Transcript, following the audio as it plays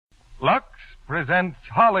Lux presents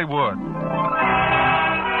Hollywood.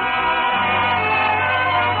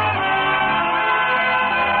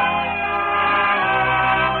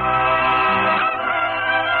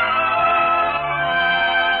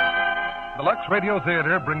 The Lux Radio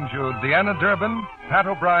Theater brings you Deanna Durbin, Pat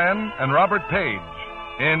O'Brien, and Robert Page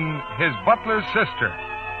in His Butler's Sister.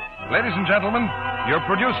 Ladies and gentlemen, your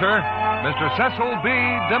producer, Mr. Cecil B.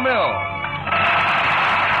 DeMille.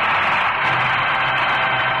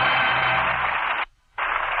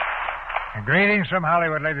 Greetings from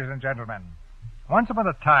Hollywood, ladies and gentlemen. Once upon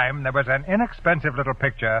a time, there was an inexpensive little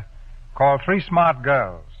picture called Three Smart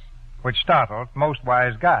Girls, which startled most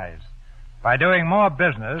wise guys by doing more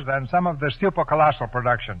business than some of the super-colossal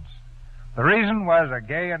productions. The reason was a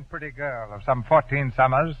gay and pretty girl of some 14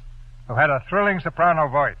 summers who had a thrilling soprano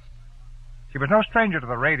voice. She was no stranger to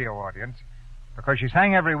the radio audience because she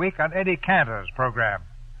sang every week on Eddie Cantor's program.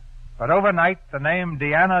 But overnight, the name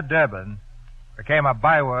Deanna Durbin became a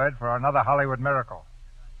byword for another Hollywood miracle.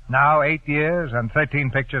 Now, 8 years and 13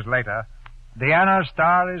 pictures later, Deanna's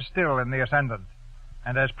star is still in the ascendant.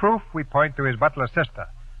 And as proof, we point to His Butler's Sister,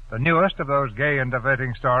 the newest of those gay and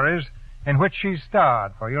diverting stories in which she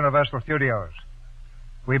starred for Universal Studios.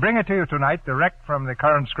 We bring it to you tonight direct from the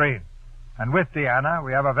current screen. And with Deanna,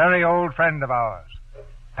 we have a very old friend of ours,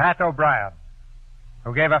 Pat O'Brien,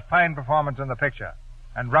 who gave a fine performance in the picture,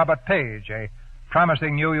 and Robert Page, a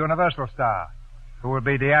promising new Universal star, who will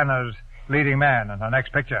be Deanna's leading man in her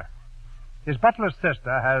next picture. His Butler's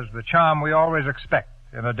Sister has the charm we always expect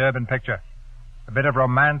in a Durbin picture. A bit of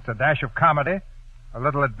romance, a dash of comedy, a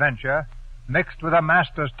little adventure, mixed with a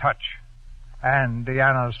master's touch, and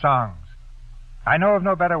Deanna's songs. I know of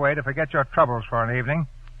no better way to forget your troubles for an evening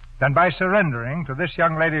than by surrendering to this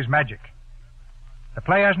young lady's magic. The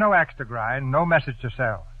play has no axe to grind, no message to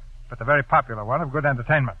sell, but the very popular one of good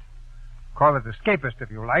entertainment. Call it escapist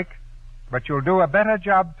if you like, but you'll do a better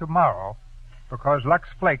job tomorrow because Lux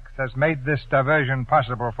Flakes has made this diversion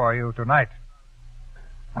possible for you tonight.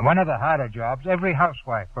 And one of the harder jobs every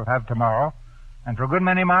housewife will have tomorrow, and for a good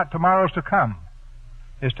many tomorrows to come,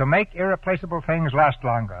 is to make irreplaceable things last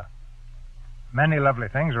longer. Many lovely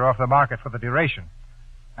things are off the market for the duration.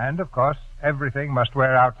 And, of course, everything must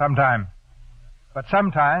wear out sometime. But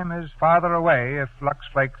sometime is farther away if Lux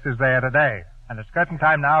Flakes is there today. And it's curtain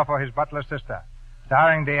time now for His Butler's Sister,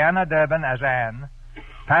 starring Deanna Durbin as Anne,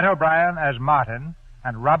 Pat O'Brien as Martin,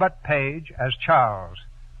 and Robert Page as Charles,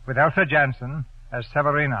 with Elsa Jansen as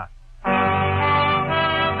Severina.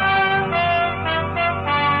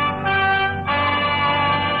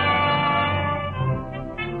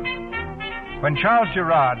 When Charles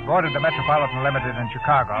Gerard boarded the Metropolitan Limited in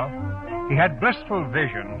Chicago, he had blissful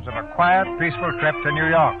visions of a quiet, peaceful trip to New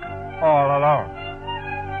York, all alone.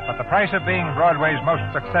 But the price of being Broadway's most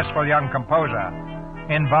successful young composer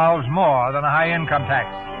involves more than a high income tax.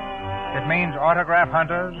 It means autograph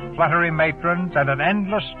hunters, fluttery matrons, and an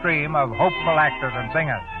endless stream of hopeful actors and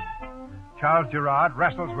singers. Charles Gerard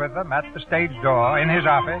wrestles with them at the stage door, in his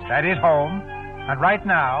office, at his home, and right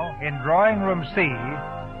now, in drawing room C,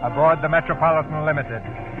 aboard the Metropolitan Limited.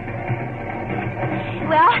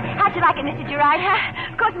 Well, how'd you like it, Mr. Gerard,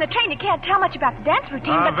 huh? Of course, in the train you can't tell much about the dance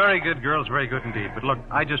routine, but... Very good, girls, very good indeed. But look,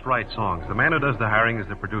 I just write songs. The man who does the hiring is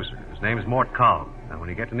the producer. His name's Mort Coll. And when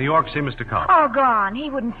you get to New York, see Mr. Coll. Oh, go on. He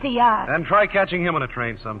wouldn't see us. And try catching him on a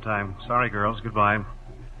train sometime. Sorry, girls. Goodbye.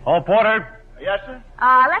 Oh, Porter. Yes, sir?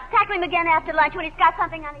 Let's tackle him again after lunch when he's got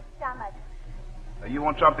something on his stomach. You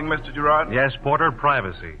want something, Mr. Gerard? Yes, Porter,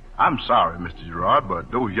 privacy. I'm sorry, Mr. Gerard,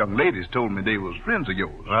 but those young ladies told me they was friends of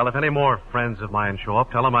yours. Well, if any more friends of mine show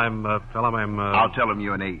up, tell them I'm. I'll tell them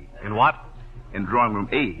you're an A. In what? In drawing room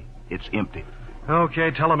A. It's empty.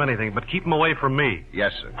 Okay, tell them anything, but keep them away from me.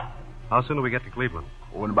 Yes, sir. How soon do we get to Cleveland?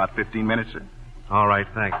 Oh, in about 15 minutes, sir. All right,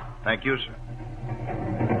 thanks. Thank you, sir.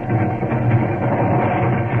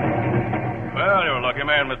 Well, you're a lucky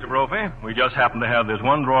man, Mr. Brophy. We just happen to have this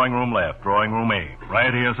one drawing room left, drawing room A.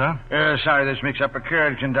 Right here, sir? Sorry this mix-up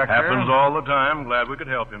occurred, conductor. Happens all the time. Glad we could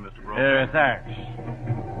help you, Mr. Brophy. Thanks.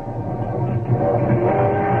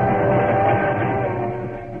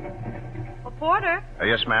 Well, Porter.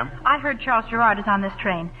 Yes, ma'am? I heard Charles Gerard is on this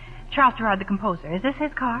train. Charles Gerard, the composer. Is this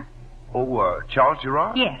his car? Oh, Charles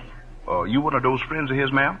Gerard? Yes. You one of those friends of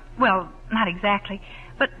his, ma'am? Well, not exactly.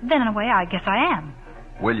 But then, in a way, I guess I am.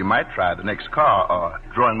 Well, you might try the next car,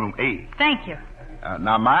 drawing room A. Thank you.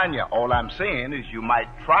 Now, mind you, all I'm saying is you might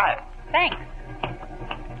try it. Thanks.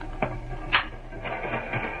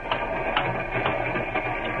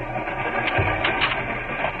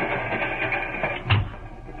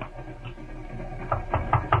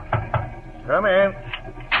 Come in.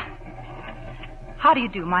 How do you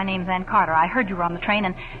do? My name's Ann Carter. I heard you were on the train,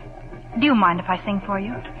 and... Do you mind if I sing for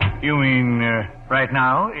you? You mean right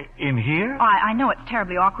now, in here? Oh, I know it's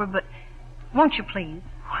terribly awkward, but won't you please?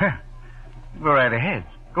 Well, go right ahead.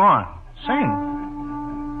 Go on. Sing.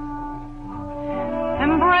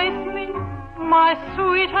 Embrace me, my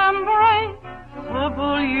sweet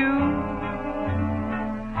embraceable you.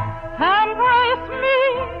 Embrace me,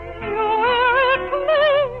 you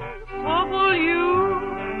irreplaceable you.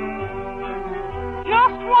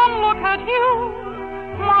 Just one look at you,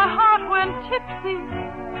 my heart went tipsy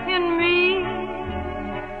in me.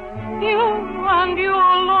 You and you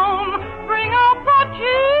alone bring out the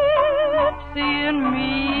gypsy in me.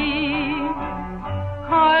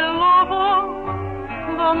 I love all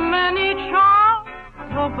the many charms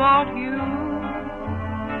about you.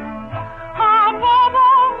 Above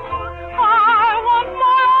all, I want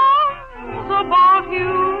my arms about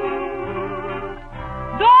you.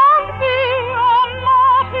 Don't be a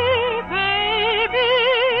naughty baby.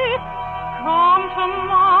 Come to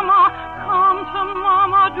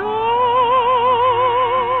Mama, do.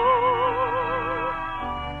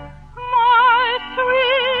 My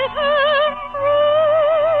sweet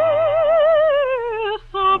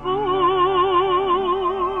embraceable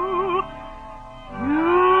you.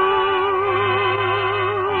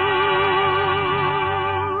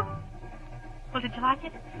 Well, did you like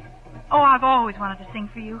it? Oh, I've always wanted to sing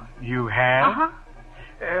for you. You have? Uh-huh.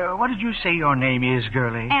 What did you say your name is,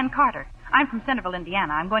 girlie? Ann Carter. I'm from Centerville,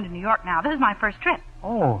 Indiana. I'm going to New York now. This is my first trip.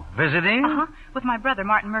 Oh, visiting? Uh-huh. With my brother,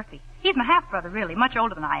 Martin Murphy. He's my half-brother, really. Much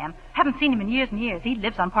older than I am. Haven't seen him in years and years. He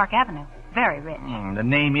lives on Park Avenue. Very rich. The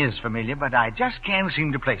name is familiar, but I just can't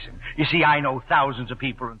seem to place him. You see, I know thousands of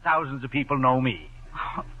people, and thousands of people know me.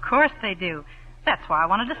 Oh, of course they do. That's why I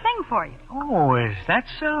wanted to sing for you. Oh, is that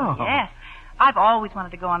so? Yes. I've always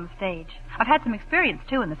wanted to go on the stage. I've had some experience,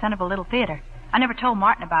 too, in the Centerville Little Theater. I never told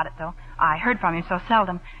Martin about it, though. I heard from him so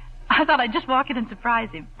seldom. I thought I'd just walk in and surprise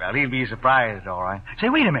him. Well, he'll be surprised, all right. Say,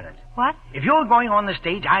 wait a minute. What? If you're going on the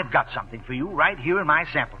stage, I've got something for you right here in my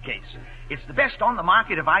sample case. It's the best on the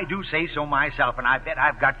market if I do say so myself, and I bet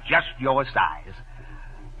I've got just your size.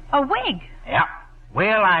 A wig? Yeah.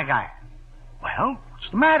 Well, I got it. Well, what's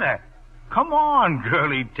the matter? Come on,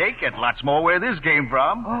 girlie, take it. Lots more where this came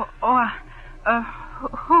from.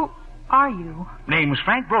 Who are you? Name's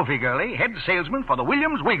Frank Brophy, girlie, head salesman for the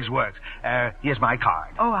Williams Wigs Works. Here's my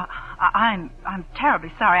card. Oh, I'm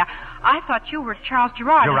terribly sorry. I thought you were Charles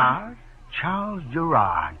Gerard. Gerard? Charles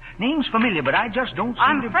Gerard. Name's familiar, but I just don't seem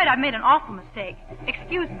I'm afraid I've made an awful mistake.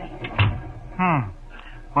 Excuse me.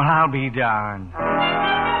 Well, I'll be darned.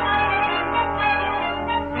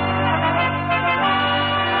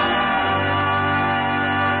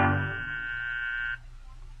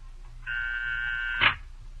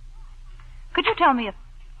 Could you tell me if...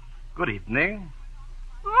 Good evening.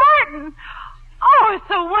 Martin! Oh, it's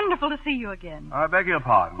so wonderful to see you again. I beg your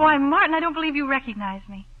pardon. Why, Martin, I don't believe you recognize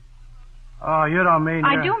me. Oh, you don't mean...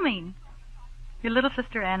 I do mean. Your little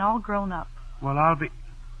sister Ann, all grown up. Well, I'll be...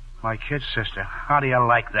 My kid sister. How do you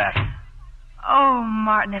like that? Oh,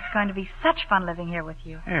 Martin, it's going to be such fun living here with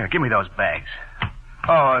you. Here, give me those bags.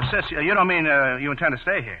 Oh, sis, you don't mean you intend to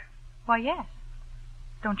stay here? Why, yes.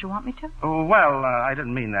 Don't you want me to? Oh, well, I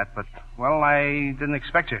didn't mean that, but, well, I didn't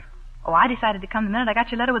expect you. Oh, I decided to come the minute I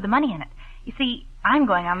got your letter with the money in it. You see, I'm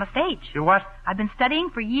going on the stage. You what? I've been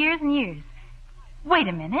studying for years and years. Wait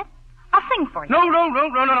a minute. I'll sing for you. No.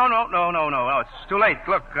 It's too late.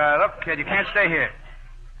 Look, kid, you can't stay here.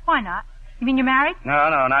 Why not? You mean you're married?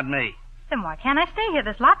 No, not me. Then why can't I stay here?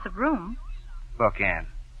 There's lots of room. Look, Ann,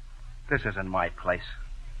 this isn't my place.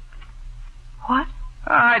 What?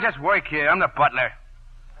 I just work here. I'm the butler.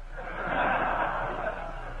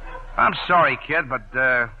 I'm sorry, kid, but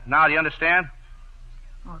now do you understand?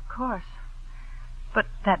 Well, of course. But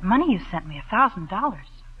that money you sent me, $1,000.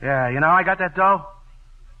 Yeah, you know how I got that dough?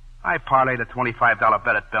 I parlayed a $25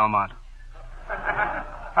 bet at Belmont.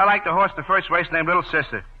 I like the horse the first race named Little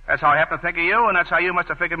Sister. That's how I happened to think of you, and that's how you must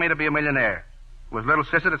have figured me to be a millionaire. It was Little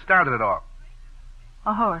Sister that started it all.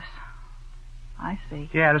 A horse. I see.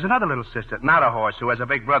 Yeah, there's another little sister, not a horse, who has a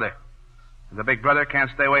big brother. The big brother can't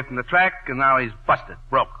stay away from the track, and now he's busted,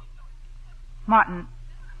 broke. Martin,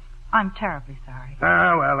 I'm terribly sorry.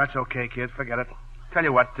 Oh, well, that's okay, kid. Forget it. Tell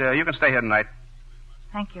you what, you can stay here tonight.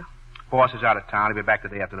 Thank you. Boss is out of town. He'll be back the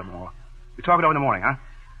day after tomorrow. We talk it over in the morning, huh?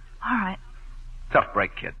 All right. Tough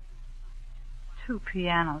break, kid. 2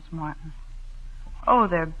 pianos, Martin. Oh,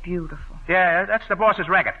 they're beautiful. Yeah, that's the boss's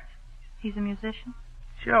racket. He's a musician?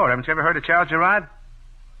 Sure. Haven't you ever heard of Charles Gerard?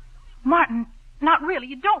 Martin, not really.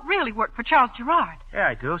 You don't really work for Charles Gerard. Yeah,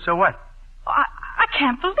 I do. So what? Oh, I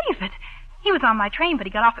can't believe it. He was on my train, but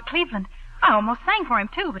he got off at Cleveland. I almost sang for him,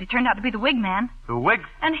 too, but he turned out to be the wig man. The wig?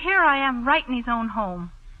 And here I am, right in his own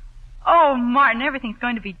home. Oh, Martin, everything's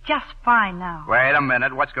going to be just fine now. Wait a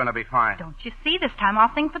minute. What's going to be fine? Don't you see? This time I'll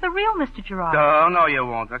sing for the real Mr. Gerard. No, you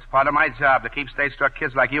won't. That's part of my job, to keep stage-struck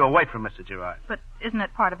kids like you away from Mr. Gerard. But isn't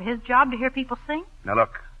it part of his job to hear people sing? Now,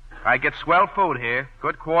 look. I get swell food here.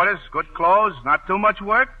 Good quarters, good clothes, not too much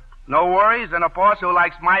work, no worries, and a boss who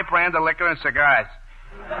likes my brand of liquor and cigars.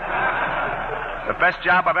 The best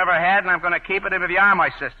job I've ever had, and I'm going to keep it if you are my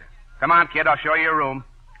sister. Come on, kid. I'll show you your room.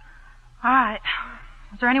 All right.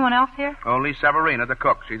 Is there anyone else here? Only Severina, the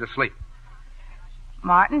cook. She's asleep.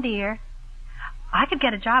 Martin, dear, I could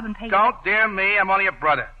get a job and pay you... Don't dear me. I'm only a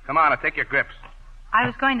brother. Come on, I'll take your grips. I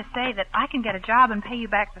was going to say that I can get a job and pay you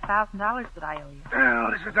back the $1,000 that I owe you. Oh,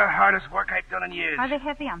 this is the hardest work I've done in years. Are they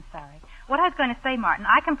heavy? I'm sorry. What I was going to say, Martin,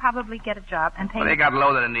 I can probably get a job and pay Well, you... they got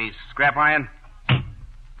loaded in these. Scrap iron?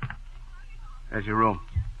 There's your room.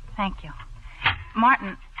 Thank you.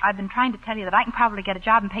 Martin, I've been trying to tell you that I can probably get a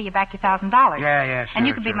job and pay you back your $1,000. Yeah, sure. And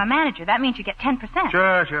you can be my manager. That means you get 10%.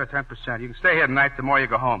 Sure, 10%. You can stay here tonight. The more you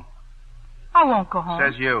go home. I won't go home.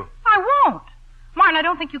 Says you. I won't. Martin, I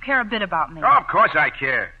don't think you care a bit about me. Oh, of course I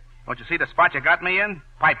care. Don't you see the spot you got me in?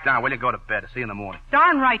 Pipe down. Will you go to bed? I'll see you in the morning.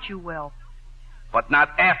 Darn right you will. But not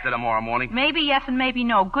after tomorrow morning. Maybe yes and maybe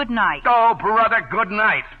no. Good night. Oh, brother, good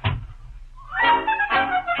night.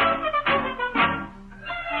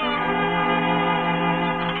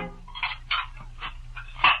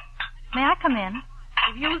 May I come in?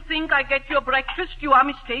 If you think I get your breakfast, you are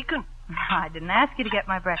mistaken. I didn't ask you to get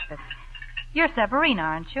my breakfast. You're Severina,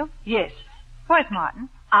 aren't you? Yes. Where's Martin?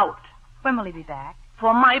 Out. When will he be back?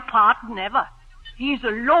 For my part, never. He's a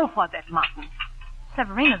loafer, that Martin.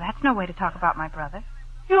 Severina, that's no way to talk about my brother.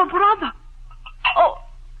 Your brother? Oh,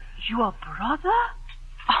 your brother?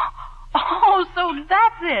 Oh, so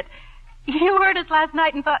that's it. You heard us last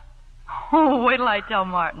night and thought... Oh, wait till I tell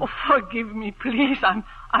Martin. Oh, forgive me, please.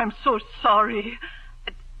 I'm so sorry.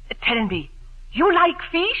 Tell me, you like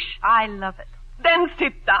fish? I love it. Then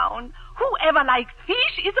sit down. Whoever likes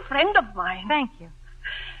fish is a friend of mine. Thank you.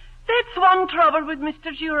 That's one trouble with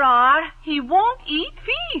Mr. Gerard. He won't eat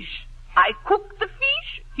fish. I cook the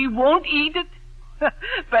fish. He won't eat it.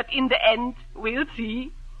 But in the end, we'll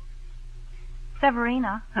see.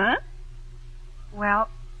 Severina. Huh? Well,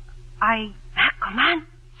 Come on.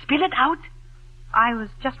 Spill it out. I was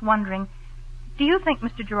just wondering, do you think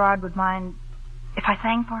Mr. Gerard would mind if I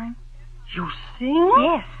sang for him? You sing?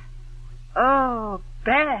 Yes. Oh,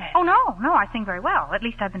 bad. Oh, no, I sing very well. At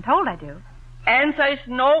least I've been told I do. Answer is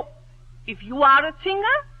no. If you are a singer,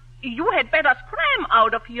 you had better scram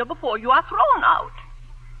out of here before you are thrown out.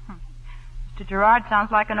 Mr. Gerard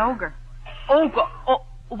sounds like an ogre. Ogre? Oh,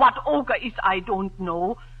 what ogre is, I don't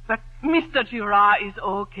know. But Mr. Gerard is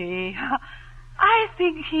okay. I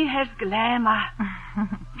think he has glamour.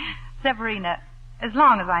 Severina, as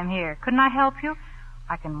long as I'm here, couldn't I help you?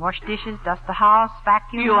 I can wash dishes, dust the house,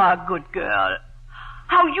 vacuum. You are a good girl.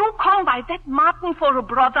 How you come by that Martin for a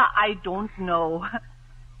brother, I don't know.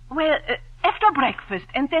 Well, after breakfast,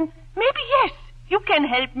 and then maybe, yes, you can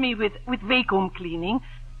help me with vacuum cleaning.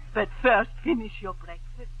 But first, finish your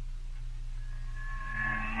breakfast.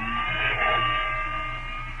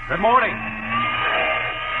 Good morning.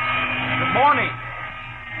 Good morning.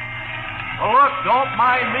 Well, look, don't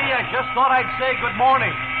mind me. I just thought I'd say good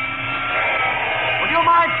morning. Would you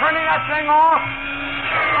mind turning that thing off?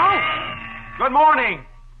 Oh. Good morning.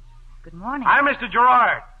 Good morning. I'm Mr.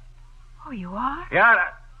 Gerard. Oh, you are? Yeah.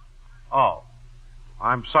 Oh.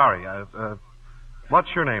 I'm sorry. What's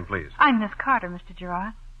your name, please? I'm Miss Carter, Mr.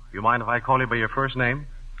 Gerard. You mind if I call you by your first name?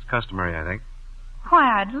 It's customary, I think.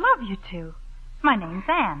 Why, I'd love you to. My name's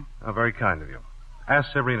Anne. Oh, very kind of you.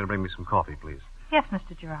 Ask Sabrina to bring me some coffee, please. Yes,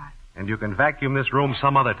 Mr. Gerard. And you can vacuum this room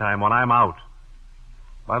some other time when I'm out.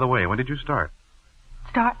 By the way, when did you start?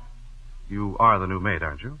 Start? You are the new maid,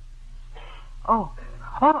 aren't you?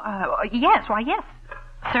 Yes. Why, yes,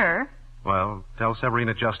 sir. Well, tell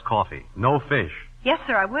Severina just coffee. No fish. Yes,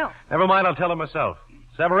 sir, I will. Never mind, I'll tell her myself.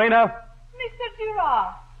 Severina? Mr.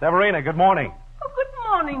 Gerard. Severina, good morning. Oh, good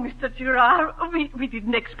morning, Mr. Gerard. We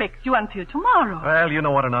didn't expect you until tomorrow. Well, you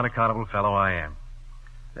know what an unaccountable fellow I am.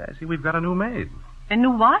 See, we've got a new maid. A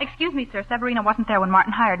new what? Excuse me, sir. Severina wasn't there when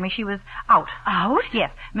Martin hired me. She was out. Out? Yes.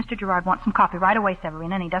 Mr. Gerard wants some coffee right away,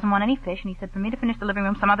 Severina, and he doesn't want any fish, and he said for me to finish the living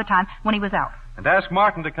room some other time when he was out. And ask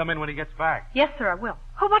Martin to come in when he gets back. Yes, sir, I will.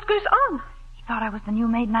 Oh, what goes on? He thought I was the new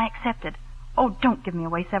maid, and I accepted. Oh, don't give me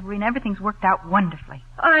away, Severina. Everything's worked out wonderfully.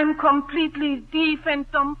 I'm completely deaf and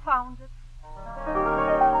dumbfounded.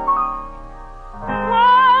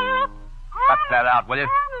 Cut that out, will you?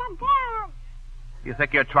 What do you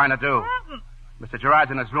think you're trying to do? Mr.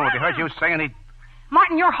 Gerard's in his room. If he heard you singing, he'd...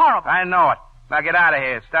 Martin, you're horrible. I know it. Now get out of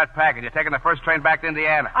here. Start packing. You're taking the first train back to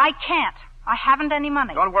Indiana. I can't. I haven't any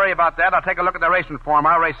money. Don't worry about that. I'll take a look at the racing form.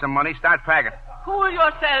 I'll raise some money. Start packing. Cool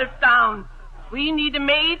yourself down. We need a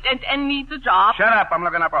maid and Ann needs a job. Shut up. I'm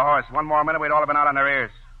looking up a horse. One more minute, we'd all have been out on their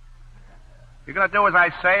ears. You gonna do as I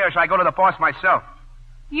say, or shall I go to the boss myself?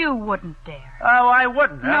 You wouldn't dare. Oh, I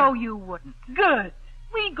wouldn't, huh? No, you wouldn't. Good.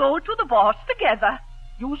 We go to the boss together.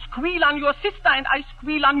 You squeal on your sister and I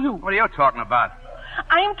squeal on you. What are you talking about?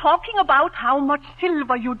 I'm talking about how much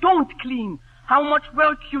silver you don't clean, how much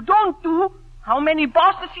work you don't do, how many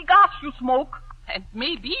Boston cigars you smoke. And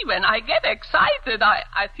maybe when I get excited,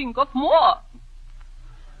 I think of more.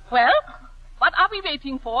 Well, what are we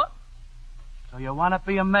waiting for? So you want to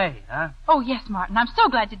be a maid, huh? Oh, yes, Martin. I'm so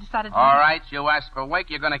glad you decided to... All right, you ask for wake,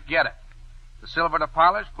 you're going to get it. The silver to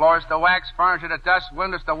polish, floors to wax, furniture to dust,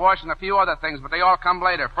 windows to wash, and a few other things, but they all come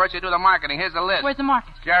later. First, you do the marketing. Here's the list. Where's the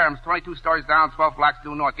market? Jerem's, 22 stories down, 12 blocks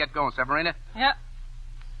due north. Get going, Severina. Yeah.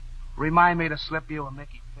 Remind me to slip you a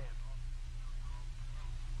Mickey Fib.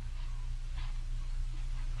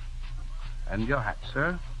 And your hat,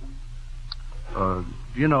 sir. Do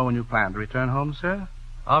you know when you plan to return home, sir?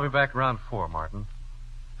 I'll be back around 4, Martin.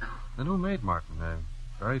 The new maid, Martin. A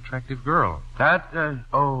very attractive girl.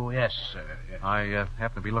 Oh, yes, sir. Yes. I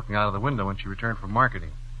happened to be looking out of the window when she returned from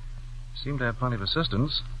marketing. Seemed to have plenty of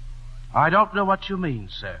assistants. I don't know what you mean,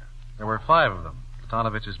 sir. There were 5 of them.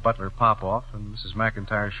 Platonovich's butler, Popoff, and Mrs.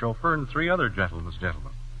 McIntyre's chauffeur, and 3 other gentlemen.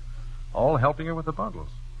 All helping her with the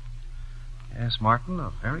bundles. Yes, Martin,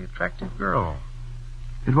 a very attractive girl.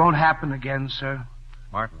 It won't happen again, sir.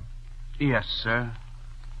 Martin? Yes, sir.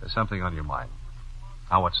 There's something on your mind.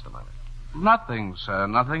 Now, what's the matter? Nothing, sir.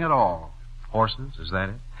 Nothing at all. Horses, is that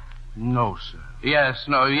it? No, sir. Yes,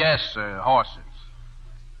 sir. Horses.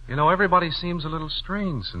 You know, everybody seems a little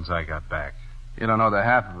strange since I got back. You don't know the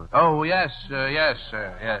half of it. Oh, yes, sir. Yes.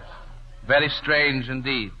 Very strange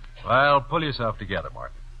indeed. Well, pull yourself together,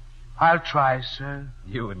 Martin. I'll try, sir.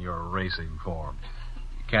 You and your racing form.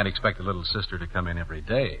 You can't expect a little sister to come in every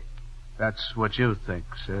day. That's what you think,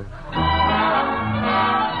 sir.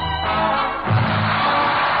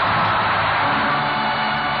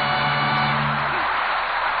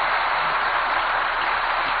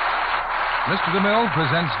 Mr. DeMille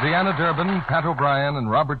presents Deanna Durbin, Pat O'Brien,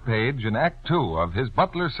 and Robert Page in Act 2 of his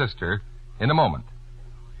Butler Sister in a moment.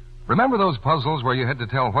 Remember those puzzles where you had to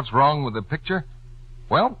tell what's wrong with the picture?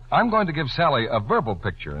 Well, I'm going to give Sally a verbal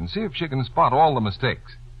picture and see if she can spot all the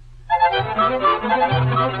mistakes.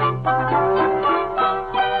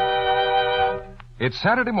 It's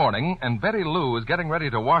Saturday morning, and Betty Lou is getting ready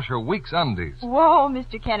to wash her week's undies. Whoa,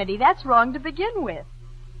 Mr. Kennedy, that's wrong to begin with.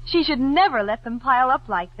 She should never let them pile up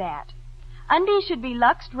like that. Undies should be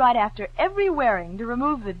luxed right after every wearing to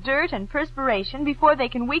remove the dirt and perspiration before they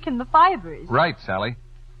can weaken the fibers. Right, Sally.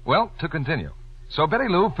 Well, to continue. So Betty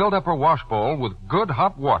Lou filled up her wash bowl with good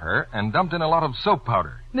hot water and dumped in a lot of soap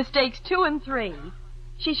powder. Mistakes 2 and 3.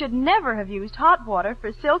 She should never have used hot water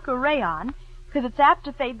for silk or rayon because it's apt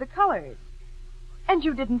to fade the colors. And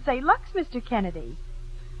you didn't say Lux, Mr. Kennedy.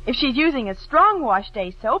 If she's using a strong wash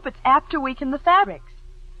day soap, it's apt to weaken the fabrics.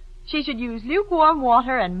 She should use lukewarm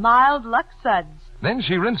water and mild Lux suds. Then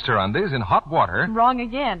she rinsed her undies in hot water. Wrong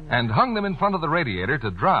again. And hung them in front of the radiator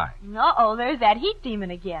to dry. Uh-oh, there's that heat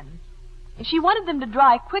demon again. If she wanted them to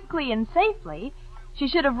dry quickly and safely, she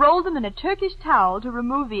should have rolled them in a Turkish towel to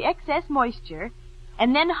remove the excess moisture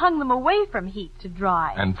and then hung them away from heat to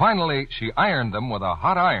dry. And finally, she ironed them with a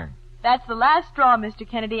hot iron. That's the last straw, Mr.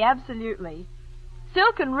 Kennedy, absolutely.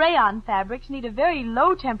 Silk and rayon fabrics need a very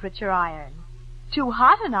low-temperature iron. Too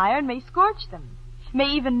hot an iron may scorch them, may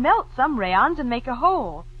even melt some rayons and make a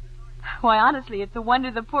hole. Why, honestly, it's a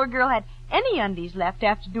wonder the poor girl had any undies left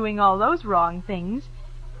after doing all those wrong things.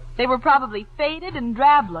 They were probably faded and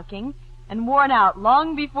drab-looking and worn out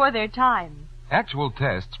long before their time. Actual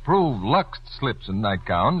tests prove luxed slips and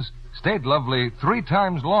nightgowns stayed lovely 3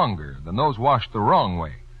 times longer than those washed the wrong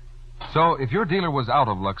way. So if your dealer was out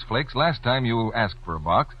of Lux Flakes last time you asked for a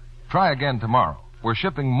box, try again tomorrow. We're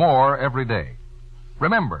shipping more every day.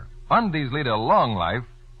 Remember, undies lead a long life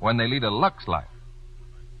when they lead a Lux life.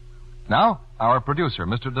 Now, our producer,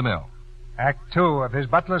 Mr. DeMille. Act 2 of his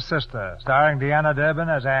Butler Sister, starring Deanna Durbin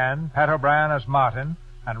as Anne, Pat O'Brien as Martin,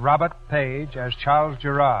 and Robert Page as Charles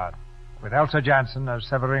Gerard, with Elsa Jansen as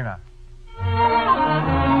Severina.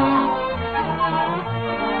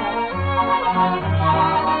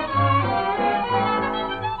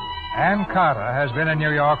 Anne Carter has been in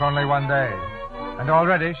New York only one day, and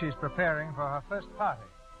already she's preparing for her first party.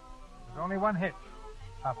 There's only one hitch.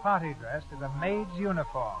 Her party dress is a maid's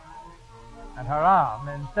uniform. and her arm,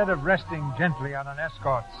 instead of resting gently on an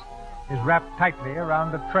escort's, is wrapped tightly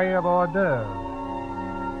around a tray of hors d'oeuvres.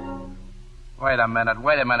 Wait a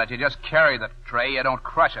minute. You just carry the tray. You don't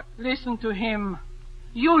crush it. Listen to him.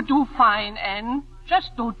 You do fine, Anne.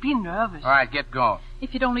 Just don't be nervous. All right, get going.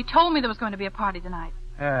 If you'd only told me there was going to be a party tonight.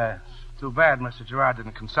 Yes. Too bad Mr. Gerard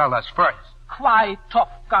didn't consult us first. Quite tough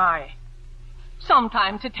guy.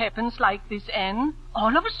 Sometimes it happens like this, Anne.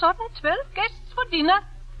 All of a sudden, 12 guests for dinner.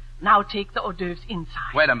 Now take the hors d'oeuvres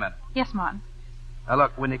inside. Wait a minute. Yes, Martin. Now,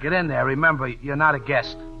 look, when you get in there, remember, you're not a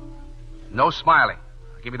guest. No smiling.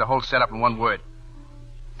 I'll give you the whole setup in one word.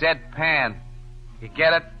 Deadpan. You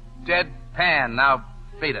get it? Deadpan. Now,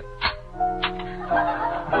 beat it.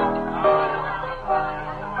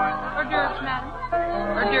 Hors d'oeuvres, madam.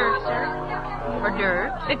 Hors d'oeuvres, sir. Hors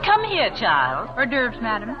d'oeuvres. Come here, child. Hors d'oeuvres,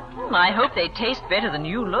 madam. I hope they taste better than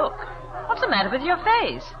you look. What's the matter with your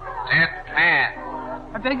face?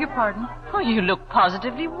 Deadpan. I beg your pardon? Oh, you look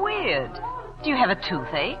positively weird. Do you have a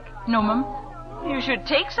toothache? No, ma'am. You should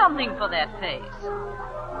take something for that face.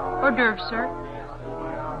 Hors d'oeuvres, sir.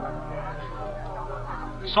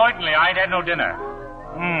 Certainly, I ain't had no dinner.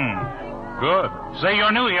 Good. Say,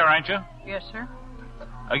 you're new here, aren't you? Yes, sir.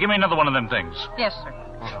 Give me another one of them things. Yes, sir.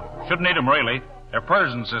 Shouldn't need them, really. They're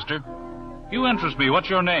Persian, sister. You interest me. What's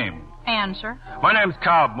your name? Anne, sir. My name's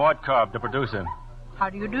Cobb, Maud Cobb, the producer. How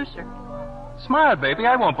do you do, sir? Smile, baby.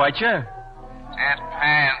 I won't bite you.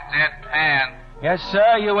 Deadpan. Yes,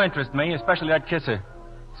 sir. You interest me, especially that kisser.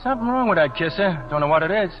 Something wrong with that kisser. Don't know what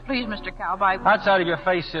it is. Please, Mr. Cobb, I... Outside of your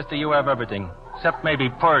face, sister, you have everything. Except maybe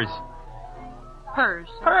purrs. Purrs?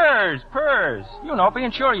 Purrs. You know,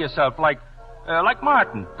 being sure of yourself, like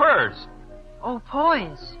Martin. Purrs. Oh,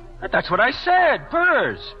 poise. That's what I said.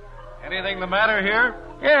 Purrs. Anything the matter here?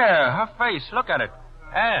 Yeah, her face. Look at it.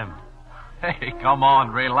 Anne. Hey, come on,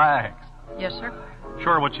 relax. Yes, sir.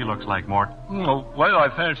 Sure what she looks like, Mort. Oh, wait till I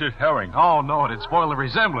finish this herring. Oh, no, it'd spoil the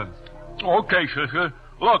resemblance. Okay, sister.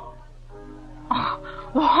 Look.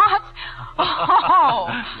 What? Oh.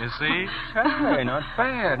 You see? Hey, not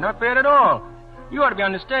bad. Not bad at all. You ought to be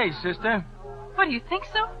on the stage, sister. What, do you think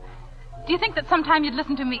so? Do you think that sometime you'd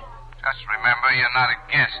listen to me? Just remember, you're not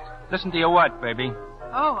a guest. Listen to your what, baby?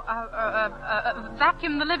 Oh,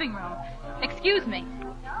 vacuum the living room. Excuse me.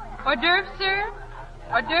 Hors d'oeuvres, sir?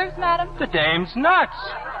 Hors d'oeuvres, madam? The dame's nuts.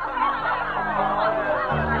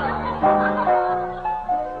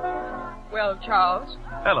 Well, Charles,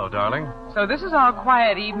 Hello, darling. so this is our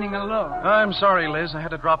quiet evening alone. I'm sorry, Liz. I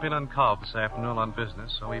had to drop in on Cobb this afternoon on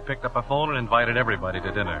business, so he picked up a phone and invited everybody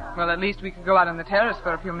to dinner. Well, at least we could go out on the terrace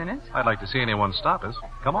for a few minutes. I'd like to see anyone stop us.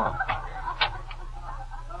 Come on.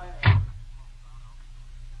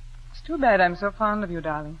 It's too bad I'm so fond of you,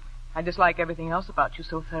 darling. I dislike everything else about you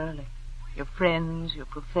so thoroughly. Your friends, your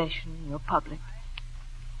profession, your public.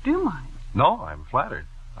 Do you mind? No, I'm flattered.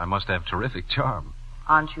 I must have terrific charm.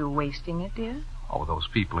 Aren't you wasting it, dear? Oh, those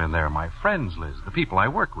people in there are my friends, Liz. The people I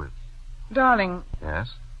work with. Darling, Yes?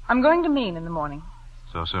 I'm going to Maine in the morning.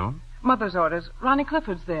 So soon? Mother's orders. Ronnie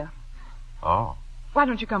Clifford's there. Oh. Why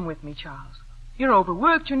don't you come with me, Charles? You're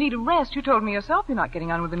overworked. You need a rest. You told me yourself you're not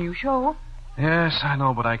getting on with the new show. Yes, I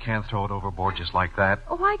know, but I can't throw it overboard just like that.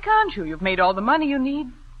 Oh, why can't you? You've made all the money you need.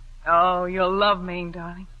 Oh, you'll love Maine,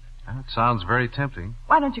 darling. That sounds very tempting.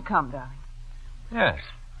 Why don't you come, darling? Yes.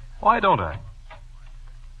 Why don't I?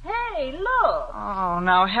 Hey, look. Oh,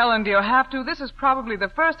 now, Helen, do you have to? This is probably the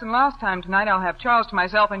first and last time tonight I'll have Charles to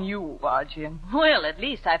myself and you, Archie. Well, at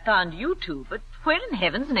least I found you two, but where in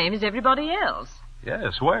heaven's name is everybody else?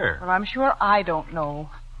 Yes, where? Well, I'm sure I don't know.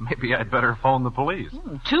 Maybe I'd better phone the police.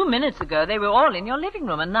 2 minutes ago, they were all in your living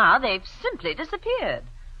room, and now they've simply disappeared.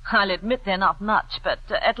 I'll admit they're not much, but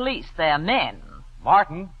at least they're men.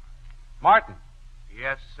 Martin?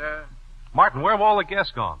 Yes, sir. Martin, where have all the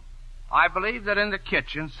guests gone? I believe they're in the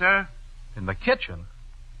kitchen, sir. In the kitchen?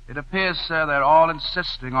 It appears, sir, they're all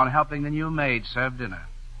insisting on helping the new maid serve dinner.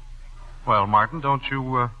 Well, Martin, don't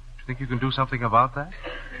you think you can do something about that?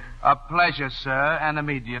 A pleasure, sir, and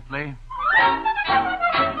immediately.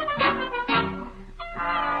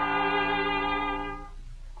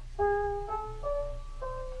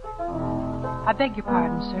 I beg your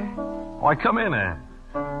pardon, sir. Why, come in, Anne.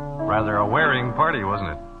 Rather a wearing party,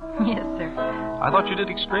 wasn't it? Yes, sir. I thought you did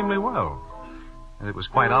extremely well. And it was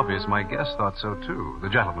quite obvious my guests thought so, too. The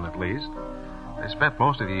gentlemen, at least. They spent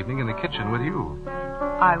most of the evening in the kitchen with you.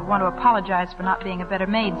 I want to apologize for not being a better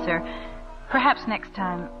maid, sir. Perhaps next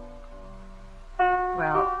time.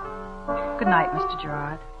 Well, good night, Mr.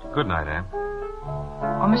 Gerard. Good night, Anne.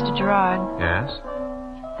 Oh, Mr. Gerard, Yes?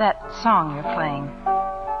 that song you're playing,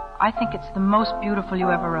 I think it's the most beautiful you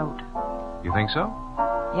ever wrote. You think so?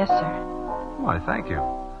 Yes, sir. Why, thank you.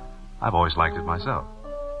 I've always liked it myself.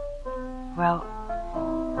 Well,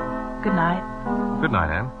 good night. Good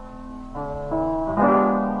night, Anne.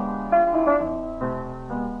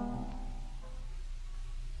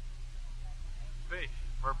 Fish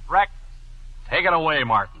for breakfast. Take it away,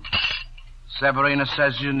 Martin. Severina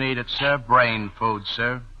says you need it, sir. Brain food,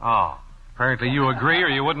 sir. Oh, apparently you agree or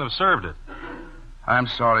you wouldn't have served it. I'm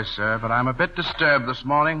sorry, sir, but I'm a bit disturbed this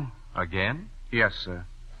morning. Again? Yes, sir.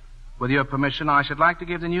 With your permission, I should like to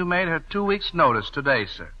give the new maid her 2 weeks' notice today,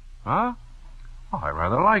 sir. Huh? Oh, I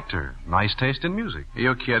rather liked her. Nice taste in music.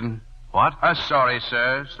 You're kidding. What? Sorry,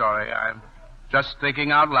 sir. Sorry. I'm just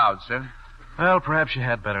thinking out loud, sir. Well, perhaps you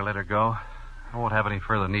had better let her go. I won't have any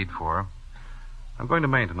further need for her. I'm going to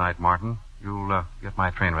Maine tonight, Martin. You'll get my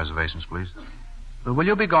train reservations, please. Will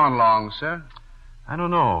you be gone long, sir? I don't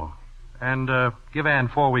know. And give Anne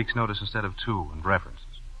 4 weeks' notice instead of 2 and references.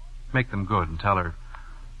 Make them good and tell her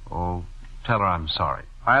I'm sorry.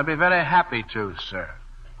 I'll be very happy to, sir.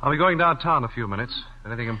 I'll be going downtown in a few minutes. If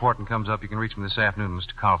anything important comes up, you can reach me this afternoon in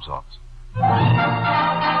Mr. Cobb's office.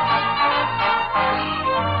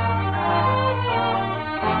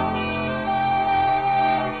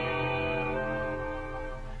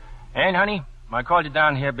 And, honey, I called you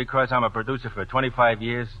down here because I'm a producer for 25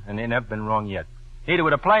 years and ain't never been wrong yet. Neither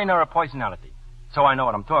with a play nor a personality. So I know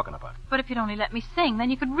what I'm talking about. But if you'd only let me sing, then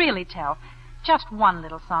you could really tell. Just one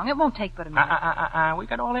little song. It won't take but a minute. We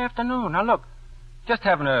got all afternoon. Now, look. Just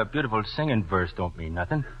having a beautiful singing verse don't mean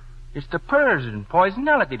nothing. It's the purrs and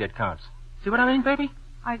personality that counts. See what I mean, baby?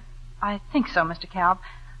 I think so, Mr. Calb.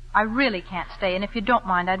 I really can't stay, and if you don't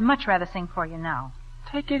mind, I'd much rather sing for you now.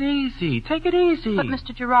 Take it easy. Take it easy. But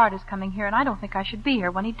Mr. Gerard is coming here, and I don't think I should be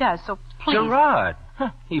here when he does, so please. Gerard?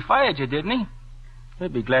 He fired you, didn't he?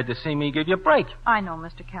 He'd be glad to see me give you a break. I know,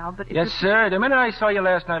 Mr. Calb, but if Yes, sir. The minute I saw you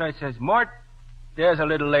last night, I says, Mort, there's a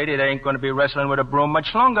little lady that ain't going to be wrestling with a broom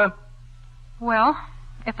much longer. Well,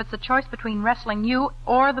 if it's a choice between wrestling you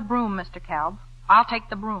or the broom, Mr. Calb, I'll take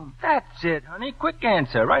the broom. That's it, honey. Quick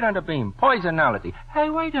answer. Right on the beam. Personality. Hey,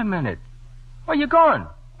 wait a minute. Where you going?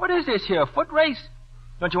 What is this here, a foot race?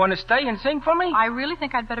 Don't you want to stay and sing for me? I really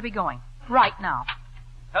think I'd better be going. Right now.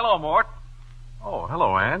 Hello, Mort. Oh,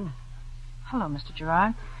 hello, Anne. Hello, Mr.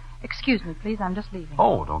 Gerard. Excuse me, please. I'm just leaving.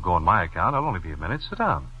 Oh, don't go on my account. I'll only be a minute. Sit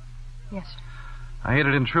down. Yes, sir. I hate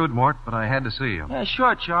to intrude, Mort, but I had to see you. Yeah,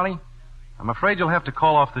 sure, Charlie. I'm afraid you'll have to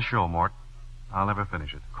call off the show, Mort. I'll never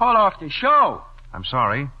finish it. Call off the show. I'm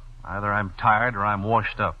sorry. Either I'm tired or I'm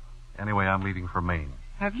washed up. Anyway, I'm leaving for Maine.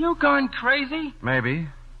 Have you gone crazy? Maybe.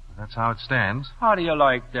 That's how it stands. How do you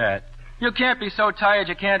like that? You can't be so tired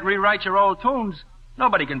you can't rewrite your old tunes.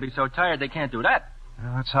 Nobody can be so tired they can't do that.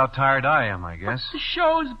 Well, that's how tired I am, I guess. The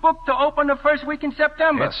show's booked to open the first week in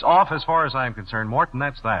September. It's off as far as I'm concerned, Mort, and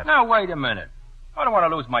that's that. Now, wait a minute. I don't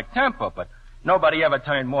want to lose my temper, but nobody ever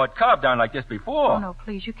turned Mort Cobb down like this before. Oh, no,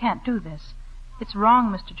 please, you can't do this. It's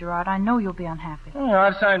wrong, Mr. Gerard. I know you'll be unhappy. Yeah,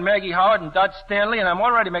 I've signed Maggie Howard and Dot Stanley, and I'm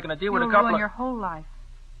already making a deal with a You'll couple ruin of... your whole life.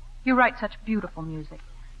 You write such beautiful music.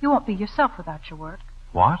 You won't be yourself without your work.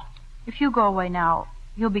 What? If you go away now,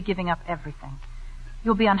 you'll be giving up everything.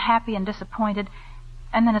 You'll be unhappy and disappointed,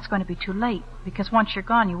 and then it's going to be too late, because once you're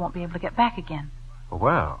gone, you won't be able to get back again.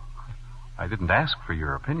 Well, I didn't ask for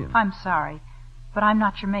your opinion. I'm sorry, but I'm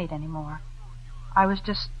not your maid anymore. I was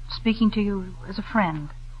just speaking to you as a friend.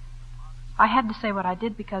 I had to say what I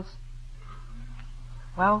did because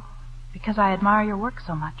I admire your work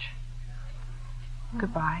so much.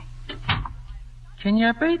 Goodbye. Can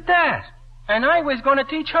you beat that? And I was going to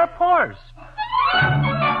teach her pores.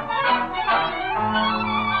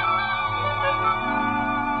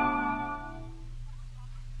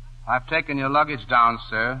 I've taken your luggage down,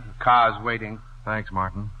 sir. The car's waiting. Thanks,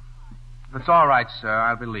 Martin. If it's all right, sir,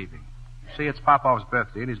 I'll be leaving. See, it's Popov's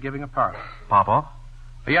birthday, and he's giving a party. Popov?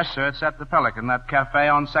 Yes, sir. It's at the Pelican, that cafe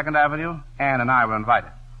on 2nd Avenue. Anne and I were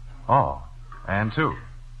invited. Oh, Anne, too.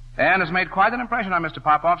 Anne has made quite an impression on Mr.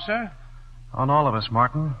 Popov, sir. On all of us,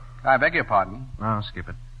 Martin. I beg your pardon. No, skip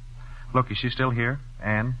it. Look, is she still here,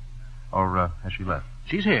 Anne? Or has she left?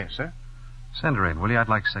 She's here, sir. Send her in, will you? I'd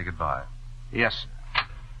like to say goodbye. Yes, sir.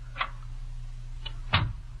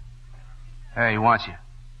 Hey, he wants you.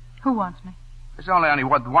 Who wants me? There's only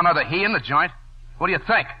one other he in the joint. What do you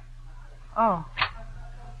think? Oh.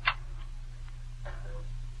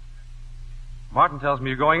 Martin tells me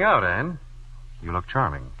you're going out, Anne. You look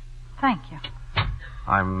charming. Thank you.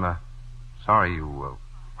 I'm sorry you... well,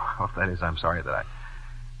 that is, I'm sorry that I...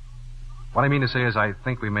 What I mean to say is I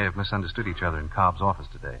think we may have misunderstood each other in Cobb's office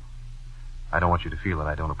today. I don't want you to feel that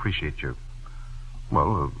I don't appreciate your,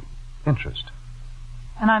 interest.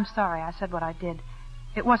 And I'm sorry I said what I did.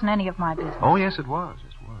 It wasn't any of my business. Oh, yes, it was.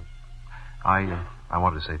 Yes, it was. I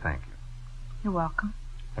wanted to say thank you. You're welcome.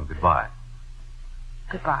 And goodbye.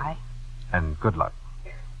 Goodbye. And good luck.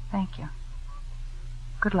 Thank you.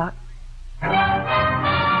 Good luck.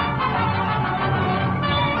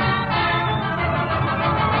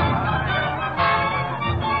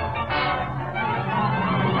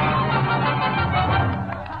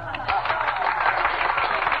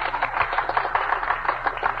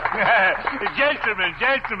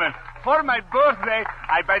 Gentlemen, for my birthday,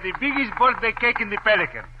 I buy the biggest birthday cake in the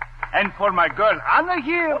Pelican. And for my girl Anna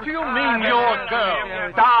here... What do you mean, your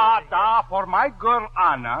girl? For my girl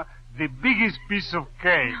Anna, the biggest piece of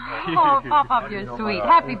cake. Oh, Papa, you're sweet.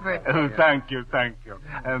 Happy birthday. Thank you.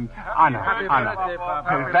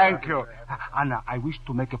 Anna, thank you. Anna, I wish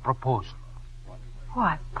to make a proposal.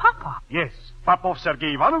 What, Papa? Yes, Popov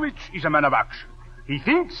Sergei Ivanovich is a man of action. He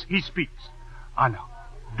thinks, he speaks. Anna,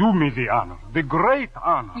 do me the honor, the great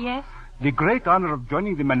honor. Yes? The great honor of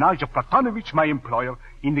joining the menage of Platonovich, my employer,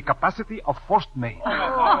 in the capacity of first maid.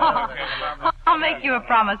 I'll make you a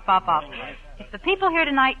promise, Papa. If the people here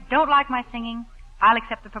tonight don't like my singing, I'll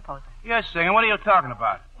accept the proposal. You're singing. What are you talking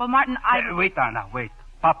about? Well, Martin, Wait, Anna, wait.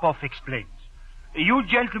 Popov explains. You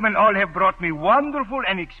gentlemen all have brought me wonderful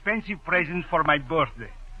and expensive presents for my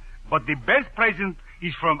birthday. But the best present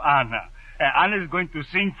is from Anna. Anna is going to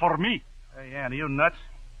sing for me. Yeah, are you nuts?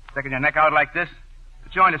 Sticking your neck out like this? The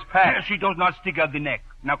joint is packed. She does not stick out the neck.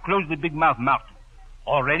 Now close the big mouth, Martin.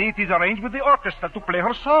 Already it is arranged with the orchestra to play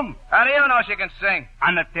her song. How do you know she can sing?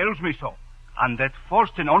 Anna tells me so. On that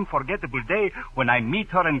first and unforgettable day when I meet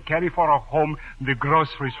her and carry for her home the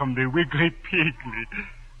groceries from the Wiggly Piggly.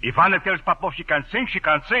 If Anna tells Popov she can sing, she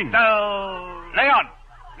can sing. No. Leon!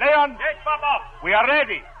 Yes, Popov. We are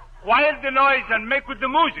ready. Quiet the noise and make with the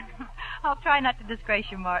music. I'll try not to disgrace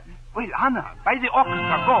you, Martin. Wait, Anna, by the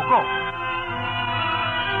orchestra. Go.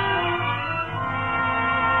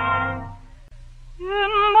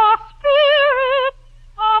 In the spirit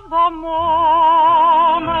of the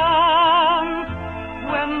moment,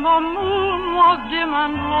 when the moon was dim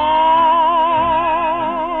and low,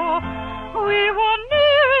 we were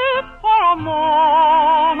near it for a moment,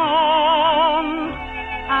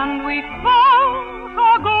 and we found a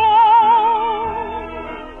glow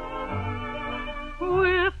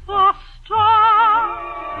with the start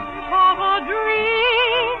of a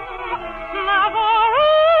dream never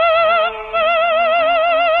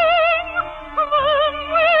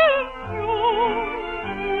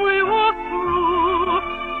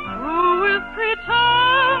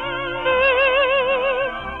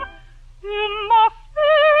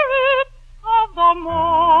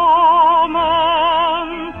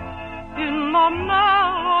moment in the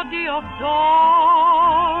melody of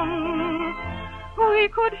dawn. We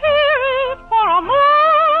could hear it for a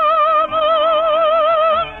moment,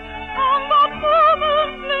 and that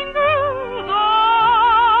moment lingers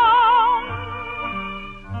on.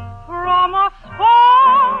 From a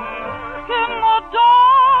spark in the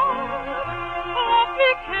dawn that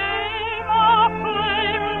became a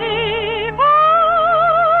flame divine.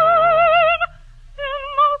 In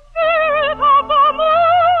the spirit of the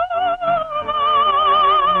moment,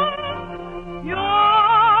 your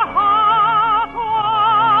heart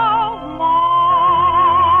was mine.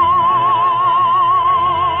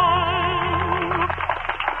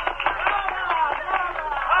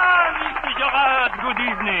 Mr. Gerard, good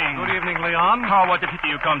evening. Good evening, Leon. Oh, what a pity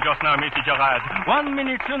you come just now, Mr. Gerard. 1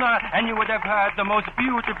 minute sooner, and you would have heard the most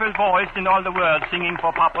beautiful voice in all the world singing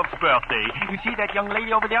for Popov's birthday. You see that young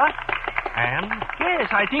lady over there? Anne? Yes,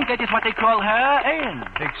 I think that is what they call her, Anne.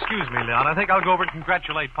 Excuse me, Leon. I think I'll go over and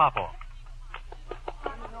congratulate Papa.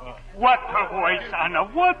 What a voice, Anna.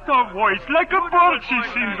 What a voice. Like a bird. She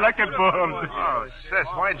sings like a bird. Oh, sis,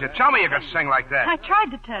 why didn't you tell me you could sing like that? I tried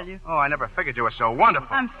to tell you. Oh, I never figured you were so wonderful.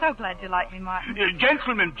 I'm so glad you like me, Martin.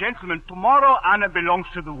 Gentlemen, tomorrow Anna belongs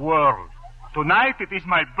to the world. Tonight it is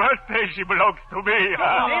my birthday. She belongs to me.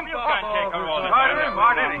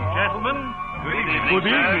 Gentlemen, Good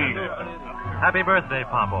evening. happy birthday,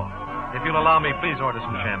 Papa. If you'll allow me, please order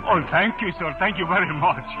some champagne. Oh, thank you, sir. Thank you very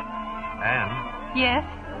much. Anne, Yes?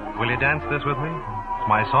 will you dance this with me? It's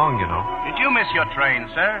my song, you know. Did you miss your train,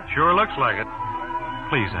 sir? Sure looks like it.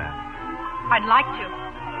 Please, Anne. I'd like to.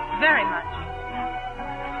 Very much.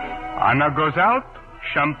 Anna goes out,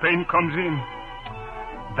 champagne comes in.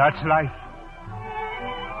 That's life.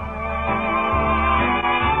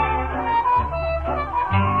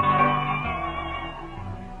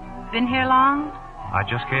 Been here long? I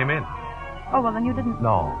just came in. Oh, well, then you didn't...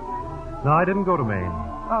 No, I didn't go to Maine.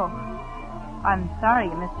 Oh. I'm sorry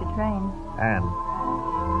you missed your train. Anne,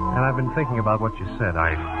 I've been thinking about what you said.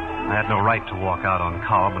 I had no right to walk out on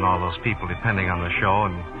Cobb and all those people depending on the show,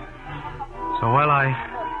 and so, well, I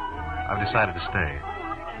I've decided to stay.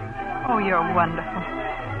 Oh, you're wonderful.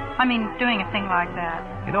 I mean, doing a thing like that.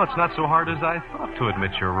 You know, it's not so hard as I thought to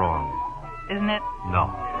admit you're wrong. Isn't it?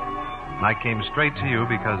 No. And I came straight to you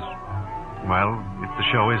because, well, if the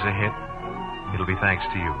show is a hit, it'll be thanks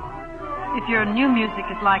to you. If your new music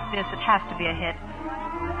is like this, it has to be a hit.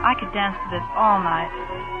 I could dance to this all night.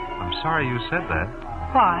 I'm sorry you said that.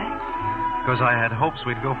 Why? Because I had hopes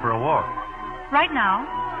we'd go for a walk. Right now?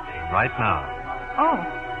 Right now. Oh.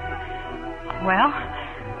 Well,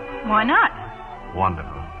 why not?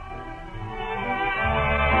 Wonderful.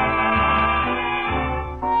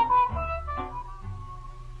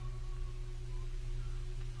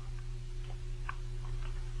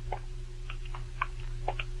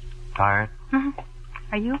 Tired? Mm-hmm.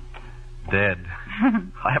 Are you? Dead.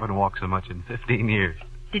 I haven't walked so much in 15 years.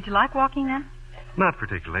 Did you like walking then? Not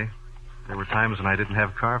particularly. There were times when I didn't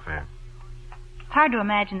have car fare. It's hard to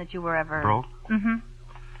imagine that you were ever... Broke? Mm-hmm.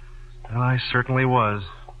 Well, I certainly was.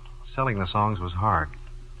 Selling the songs was hard.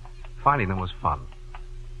 Finding them was fun.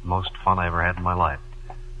 The most fun I ever had in my life.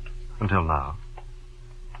 Until now.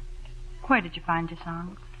 Where did you find your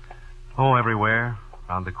songs? Oh, everywhere.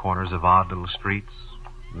 Around the corners of odd little streets.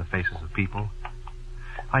 In the faces of people.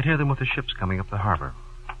 I'd hear them with the ships coming up the harbor.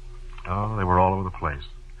 Oh, they were all over the place.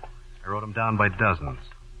 I wrote them down by dozens.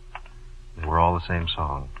 They were all the same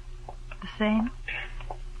song. The same?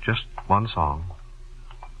 Just one song.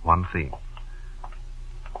 One theme.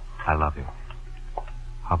 I love you.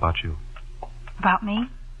 How about you? About me?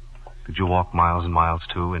 Did you walk miles and miles,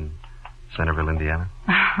 too, in Centerville, Indiana?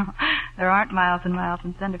 There aren't miles and miles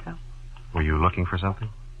in Centerville. Were you looking for something?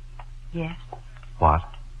 Yes. What?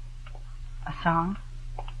 A song.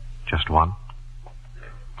 Just one?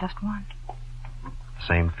 Just one.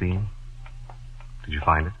 Same theme? Did you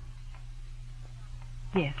find it?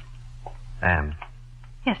 Yes. Anne?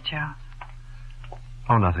 Yes, Charles.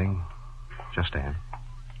 Oh, nothing. Just Anne.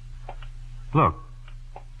 Look.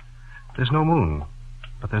 There's no moon,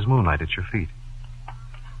 but there's moonlight at your feet.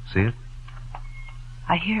 See it?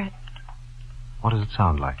 I hear it. What does it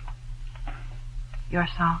sound like? Your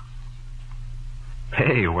song.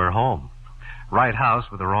 Hey, we're home. Right house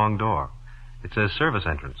with the wrong door. It says service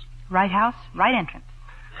entrance. Right house, right entrance.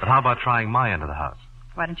 But how about trying my end of the house?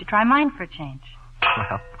 Why don't you try mine for a change?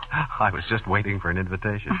 Well, I was just waiting for an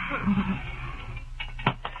invitation.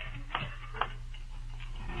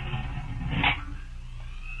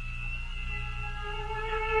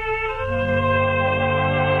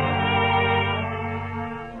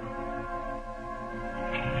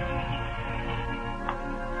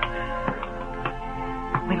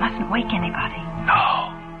 We mustn't wake anybody.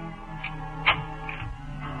 No.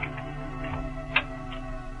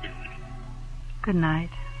 Good night.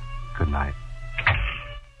 Good night.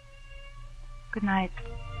 Good night,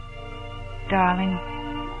 darling.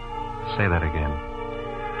 Say that again.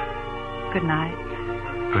 Good night.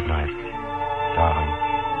 Good night, darling.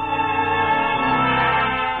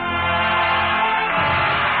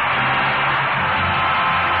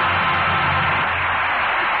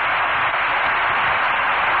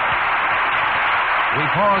 We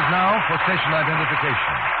pause now for station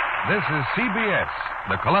identification. This is CBS,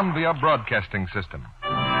 the Columbia Broadcasting System.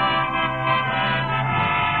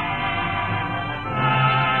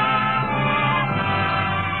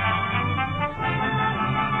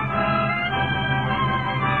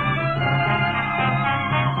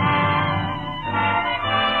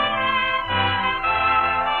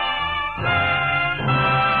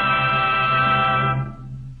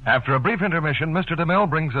 After a brief intermission, Mr. DeMille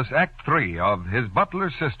brings us Act 3 of His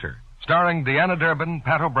Butler Sister, starring Deanna Durbin,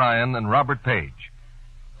 Pat O'Brien, and Robert Page.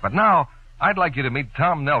 But now, I'd like you to meet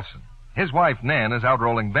Tom Nelson. His wife, Nan, is out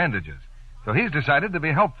rolling bandages, so he's decided to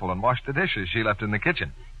be helpful and wash the dishes she left in the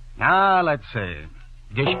kitchen. Now, let's see.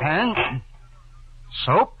 Dishpan.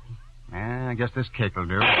 Soap. I guess this cake will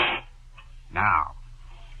do. Now.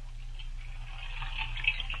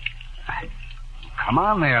 Come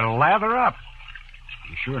on there, lather up.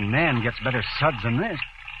 I'm sure Nan gets better suds than this.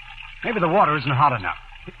 Maybe the water isn't hot enough.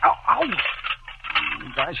 Ow, ow!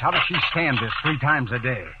 Gosh, how does she stand this 3 times a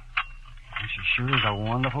day? She sure is a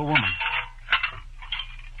wonderful woman.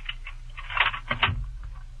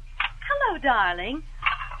 Hello, darling.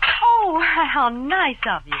 Oh, how nice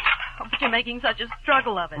of you. But you're making such a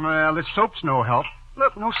struggle of it. Well, this soap's no help.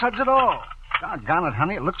 Look, no suds at all. Doggone it,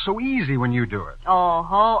 honey. It looks so easy when you do it.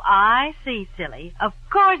 Oh, I see, silly. Of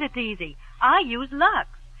course it's easy. I use Lux.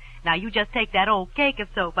 Now, you just take that old cake of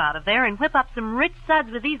soap out of there and whip up some rich suds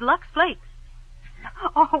with these Lux flakes.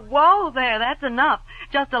 Oh, whoa there, that's enough.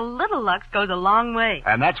 Just a little Lux goes a long way.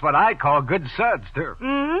 And that's what I call good suds, too.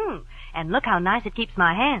 Mm-hmm. And look how nice it keeps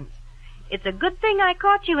my hands. It's a good thing I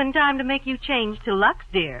caught you in time to make you change to Lux,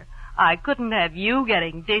 dear. I couldn't have you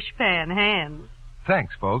getting dishpan hands.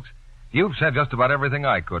 Thanks, folks. You've said just about everything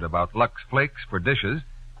I could about Lux Flakes for dishes,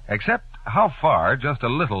 except how far just a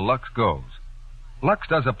little Lux goes. Lux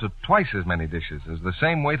does up to twice as many dishes as the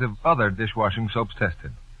same weight of other dishwashing soaps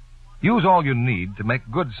tested. Use all you need to make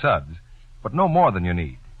good suds, but no more than you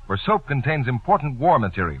need, for soap contains important war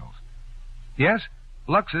materials. Yes,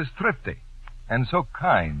 Lux is thrifty and so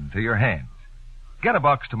kind to your hands. Get a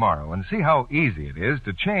box tomorrow and see how easy it is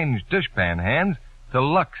to change dishpan hands to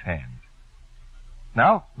Lux hands.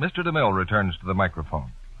 Now, Mr. DeMille returns to the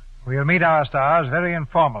microphone. We'll meet our stars very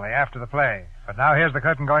informally after the play. But now here's the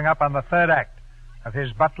curtain going up on the third act of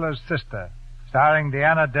his Butler's Sister, starring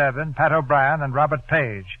Deanna Durbin, Pat O'Brien, and Robert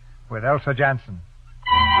Page, with Elsa Jansen.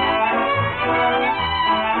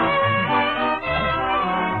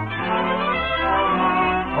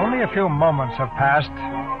 Only a few moments have passed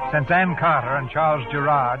since Ann Carter and Charles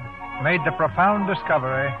Gerard made the profound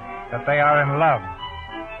discovery that they are in love.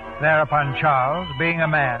 Thereupon Charles, being a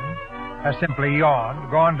man, has simply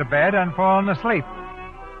yawned, gone to bed, and fallen asleep.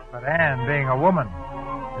 But Anne, being a woman,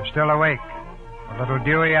 is still awake, a little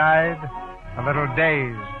dewy-eyed, a little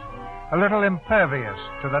dazed, a little impervious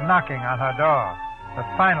to the knocking on her door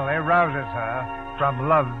that finally rouses her from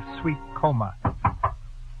love's sweet coma.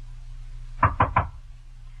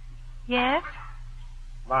 Yes?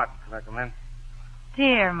 Martin, can I come in?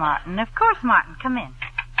 Dear Martin. Of course, Martin. Come in.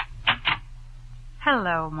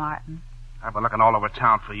 Hello, Martin. I've been looking all over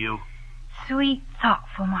town for you. Sweet,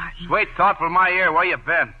 thoughtful Martin. Sweet, thoughtful, my ear. Where you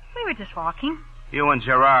been? We were just walking. You and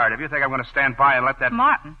Gerard. If you think I'm going to stand by and let that...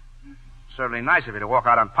 Martin. Certainly nice of you to walk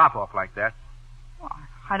out on Pop-Off like that. Well,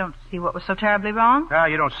 I don't see what was so terribly wrong. Well,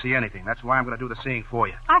 you don't see anything. That's why I'm going to do the seeing for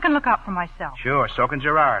you. I can look out for myself. Sure, so can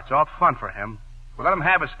Gerard. It's all fun for him. We'll let him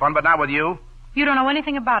have his fun, but not with you. You don't know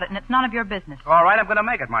anything about it, and it's none of your business. All right, I'm going to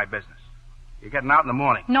make it my business. You're getting out in the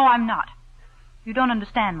morning. No, I'm not. You don't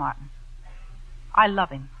understand, Martin. I love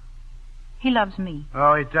him. He loves me.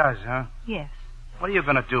 Oh, he does, huh? Yes. What are you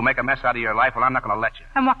going to do, make a mess out of your life? Well, I'm not going to let you.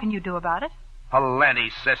 And what can you do about it?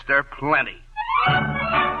 Plenty, sister, plenty.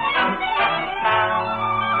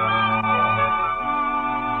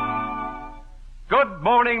 Good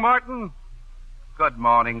morning, Martin. Good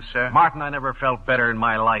morning, sir. Martin, I never felt better in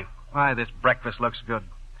my life. Why, this breakfast looks good.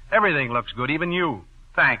 Everything looks good, even you.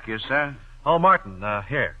 Thank you, sir. Oh, Martin,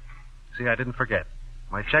 here. See, I didn't forget.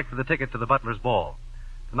 My check for the ticket to the Butler's ball.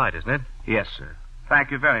 Tonight, isn't it? Yes, sir.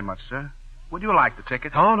 Thank you very much, sir. Would you like the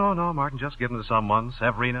ticket? Oh, no, Martin. Just give them to someone.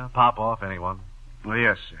 Severina, Pop-Off, anyone. Oh,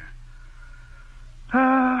 yes, sir.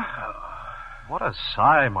 What a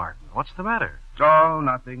sigh, Martin. What's the matter? Oh,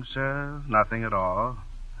 nothing, sir. Nothing at all.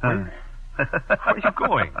 Where are you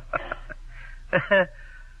going?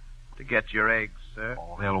 To get your eggs, sir.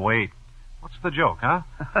 Oh, they'll wait. What's the joke, huh?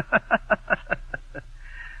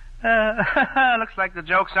 Looks like the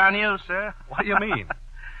joke's on you, sir. What do you mean?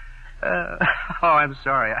 I'm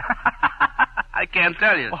sorry. I can't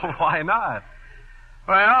tell you. Well, why not?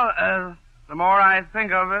 Well, the more I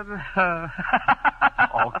think of it...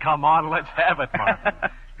 Oh, come on, let's have it, Martin.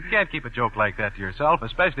 You can't keep a joke like that to yourself,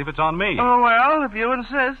 especially if it's on me. Oh, well, if you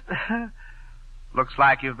insist. Looks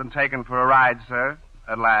like you've been taken for a ride, sir.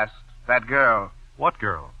 At last. That girl. What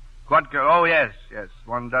girl? What girl? Oh, yes.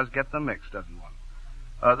 One does get them mixed, doesn't one?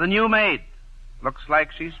 The new maid. Looks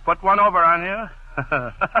like she's put one over on you.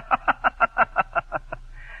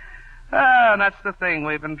 That's the thing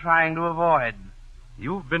we've been trying to avoid.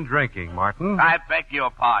 You've been drinking, Martin. I beg your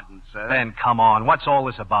pardon, sir. Then come on. What's all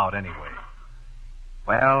this about, anyway?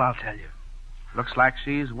 Well, I'll tell you. Looks like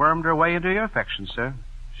she's wormed her way into your affection, sir.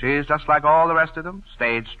 She's just like all the rest of them.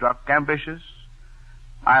 Stage-struck, ambitious.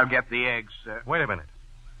 I'll get the eggs, sir. Wait a minute.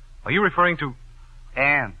 Are you referring to...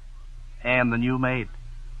 Anne, the new maid.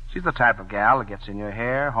 She's the type of gal that gets in your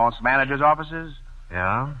hair, haunts managers' offices.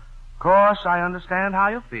 Yeah? Of course, I understand how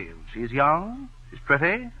you feel. She's young. She's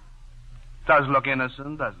pretty. Does look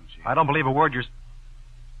innocent, doesn't she? I don't believe a word you're...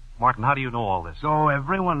 Martin, how do you know all this? Oh,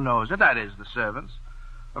 everyone knows it. That is, the servants.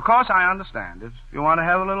 Of course, I understand if you want to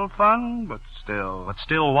have a little fun, but still... But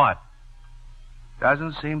still what?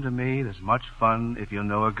 Doesn't seem to me there's much fun if you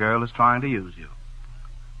know a girl is trying to use you.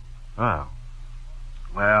 Oh.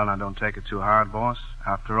 Well, now don't take it too hard, boss.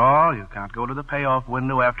 After all, you can't go to the payoff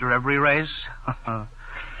window after every race. What's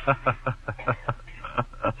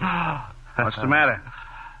the matter?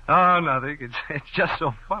 Oh, nothing. It's just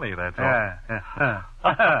so funny, that's all. Yeah.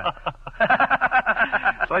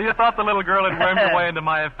 So you thought the little girl had wormed her way into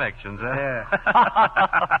my affections, huh? Yeah.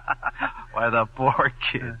 Why, the poor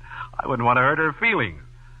kid. I wouldn't want to hurt her feelings.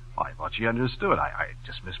 Oh, I thought she understood. I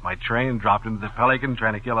just missed my train, dropped into the Pelican,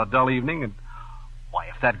 trying to kill a dull evening, and... Why,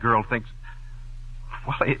 if that girl thinks...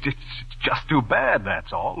 Well, it's just too bad,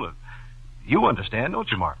 that's all. You understand, don't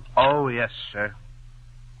you, Martin? Oh, yes, sir.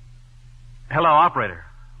 Hello, operator.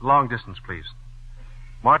 Long distance, please.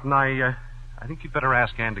 Martin, I think you'd better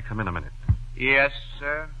ask Ann to come in a minute. Yes,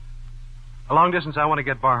 sir. A long distance, I want to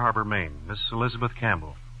get Bar Harbor, Maine. Miss Elizabeth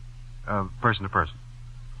Campbell. Person to person.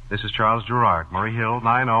 This is Charles Gerard, Murray Hill,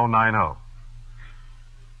 9090.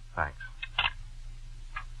 Thanks.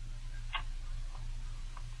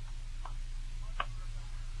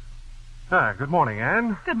 Good morning,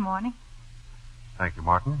 Ann. Good morning. Thank you,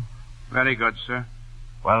 Martin. Very good, sir.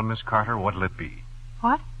 Well, Miss Carter, what'll it be?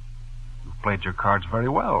 What? You've played your cards very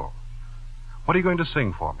well. What are you going to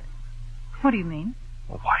sing for me? What do you mean?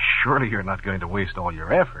 Well, why, surely you're not going to waste all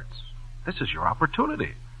your efforts. This is your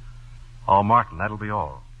opportunity. Oh, Martin, that'll be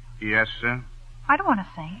all. Yes, sir. I don't want to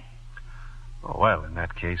sing. Oh, well, in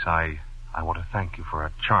that case, I want to thank you for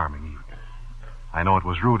a charming evening. I know it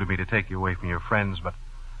was rude of me to take you away from your friends, but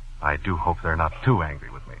I do hope they're not too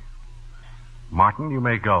angry with me. Martin, you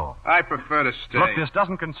may go. I prefer to stay. Look, this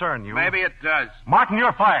doesn't concern you. Maybe it does. Martin,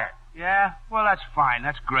 you're fired. Yeah? Well, that's fine.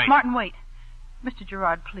 That's great. Martin, wait. Mr.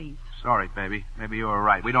 Gerard, please. Sorry, baby. Maybe you were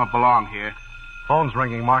right. We don't belong here. Phone's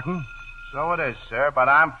ringing, Martin. So it is, sir, but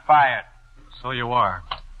I'm fired. So you are.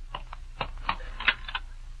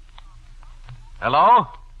 Hello?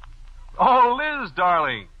 Oh, Liz,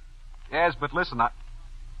 darling. Yes, but listen,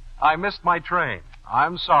 I missed my train.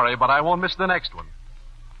 I'm sorry, but I won't miss the next one.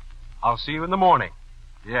 I'll see you in the morning.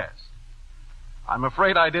 Yes. I'm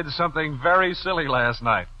afraid I did something very silly last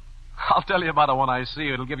night. I'll tell you about it when I see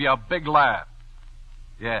you. It'll give you a big laugh.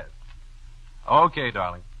 Yes. Okay,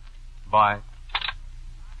 darling. Bye.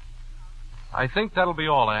 I think that'll be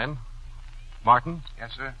all, Ann. Martin?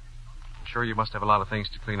 Yes, sir? I'm sure you must have a lot of things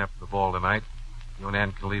to clean up at the ball tonight. You and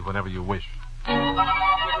Ann can leave whenever you wish.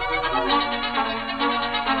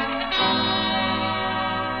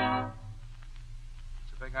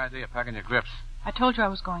 Big idea, packing your grips. I told you I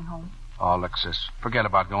was going home. Oh, look, sis, forget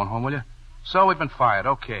about going home, will you? So we've been fired.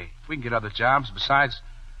 Okay. We can get other jobs. Besides,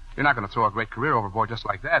 you're not going to throw a great career overboard just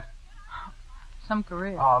like that. Some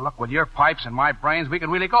career. Oh, look, with your pipes and my brains, we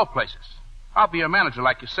can really go places. I'll be your manager,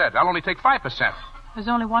 like you said. I'll only take 5%. There's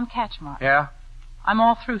only one catch, Martin. Yeah? I'm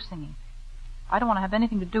all through singing. I don't want to have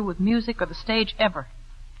anything to do with music or the stage ever.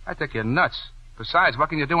 I think you're nuts. Besides, what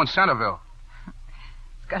can you do in Centerville?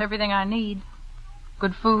 It's got everything I need.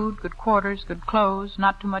 Good food, good quarters, good clothes,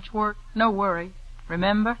 not too much work, no worry.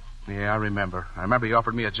 Remember? Yeah, I remember. I remember you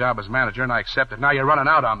offered me a job as manager, and I accepted. Now you're running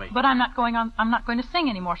out on me. But I'm not going to sing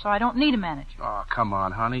anymore, so I don't need a manager. Oh, come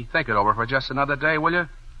on, honey. Think it over for just another day, will you?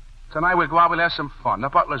 Tonight we'll go out, we'll have some fun. The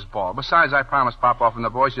Butler's ball. Besides, I promised Pop-Off and the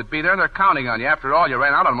boys you'd be there, and they're counting on you. After all, you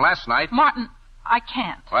ran out on them last night. Martin, I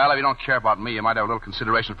can't. Well, if you don't care about me, you might have a little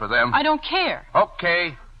consideration for them. I don't care.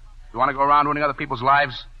 Okay. You want to go around ruining other people's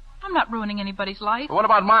lives? I'm not ruining anybody's life. Well, what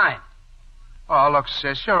about mine? Oh, look,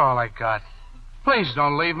 sis, you're all I got. Please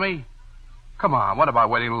don't leave me. Come on, what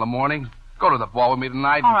about waiting till the morning? Go to the ball with me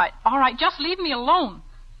tonight. All right, just leave me alone.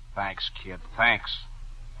 Thanks, kid, thanks.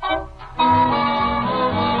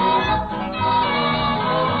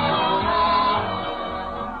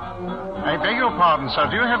 I beg your pardon, sir.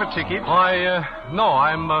 Do you have a ticket? Why, no,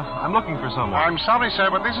 I'm looking for someone. I'm sorry, sir,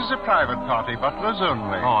 but this is a private party, Butler's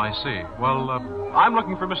only. Oh, I see. Well, I'm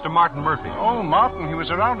looking for Mr. Martin Murphy. Oh, Martin, he was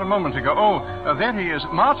around a moment ago. Oh, there he is.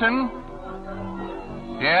 Martin?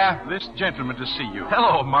 Yeah? This gentleman to see you.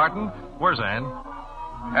 Hello, Martin. Where's Ann?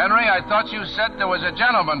 Henry, I thought you said there was a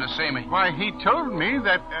gentleman to see me. Why, he told me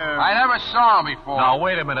that, I never saw him before. Now,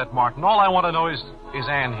 wait a minute, Martin. All I want to know is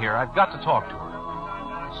Ann here? I've got to talk to her.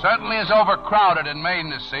 Certainly is overcrowded in Maine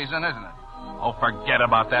this season, isn't it? Oh, forget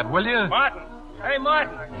about that, will you? Martin. Hey,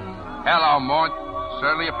 Martin. Hello, Mort.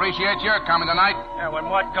 Certainly appreciate your coming tonight. Yeah, when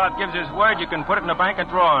Mort Cott gives his word, you can put it in the bank and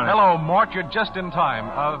draw on it. Hello, Mort. You're just in time.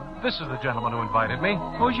 This is the gentleman who invited me.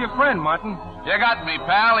 Who's your friend, Martin? You got me,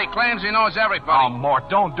 pal. He claims he knows everybody. Oh, Mort,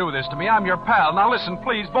 don't do this to me. I'm your pal. Now, listen,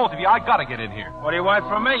 please, both of you. I gotta get in here. What do you want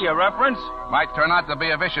from me, your reference? Might turn out to be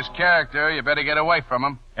a vicious character. You better get away from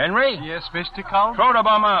him. Henry? Yes, Mr. Cole? Throw the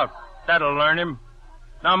bum out. That'll learn him.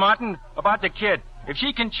 Now, Martin, about the kid. If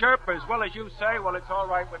she can chirp as well as you say, well, it's all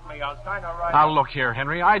right with me. I'll sign her right. Now, look here,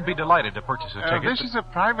 Henry. I'd be delighted to purchase a ticket. This is a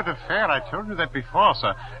private affair. I told you that before,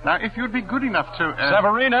 sir. Now, if you'd be good enough to...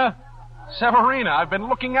 Severina, I've been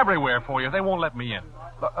looking everywhere for you. They won't let me in.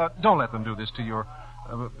 Don't let them do this to your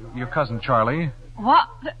cousin Charlie. What?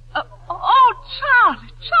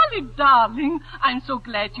 Charlie, darling. I'm so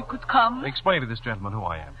glad you could come. Explain to this gentleman who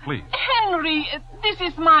I am, please. Henry, this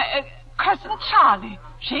is my Cousin Charlie.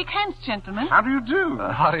 Shake hands, gentlemen. How do you do?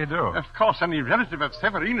 How do you do? Of course, any relative of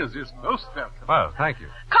Severina's is most welcome. Well, thank you.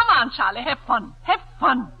 Come on, Charlie. Have fun. Have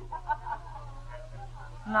fun.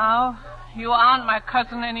 Now, you aren't my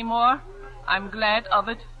cousin anymore. I'm glad of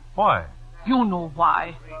it. Why? You know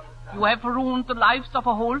why. You have ruined the lives of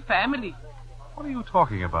a whole family. What are you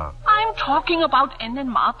talking about? I'm talking about Anne and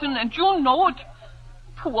Martin, and you know it.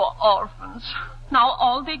 Poor orphans. Now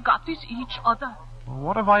all they got is each other. Well,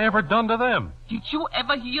 what have I ever done to them? Did you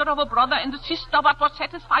ever hear of a brother and a sister that were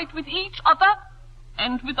satisfied with each other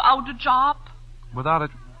and without a job? Without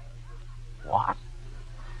it? What?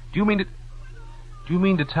 Do you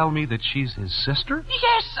mean to tell me that she's his sister?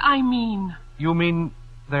 Yes, I mean. You mean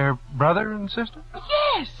they're brother and sister?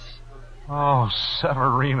 Yes. Oh,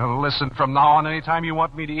 Severina, listen, from now on, anytime you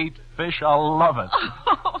want me to eat fish, I'll love it.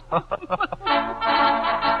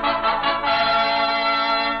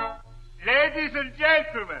 Ladies and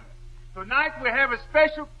gentlemen, tonight we have a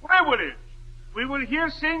special privilege. We will here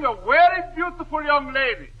sing a very beautiful young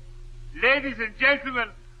lady. Ladies and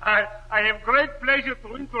gentlemen, I have great pleasure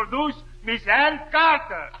to introduce Miss Ann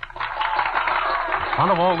Carter. In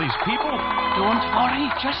front of all these people? Don't worry,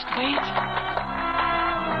 just wait.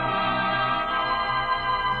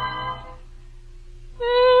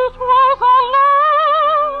 It was a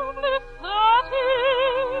lovely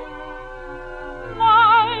setting,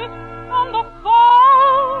 light and a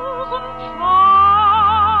thousand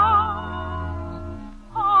charms.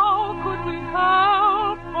 How could we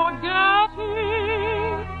help forgetting?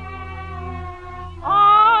 I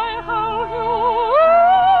held you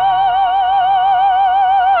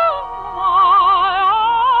in my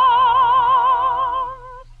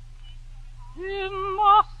arms, in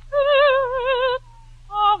my spirit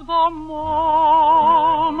of the moment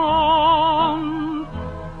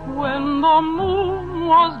when the moon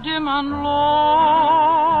was dim and low.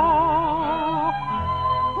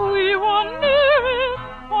 We were near it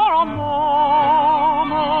for a moment,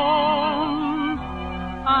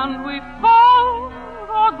 and we felt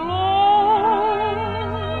a glow.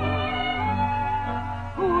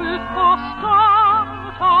 With the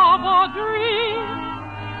start of a dream,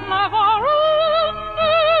 never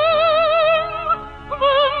ending,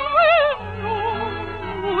 then we knew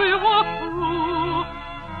we were through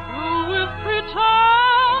with pretending.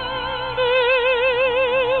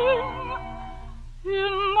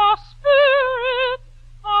 In the spirit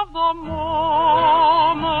of the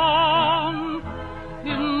moment,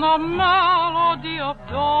 in the melody of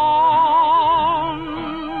dawn,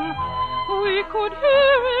 we could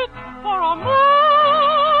hear it for a moment,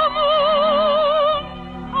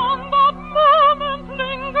 and that moment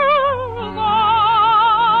lingers on.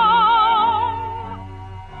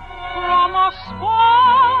 From a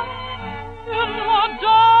spark in the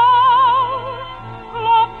dark,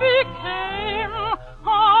 love became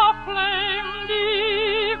a flame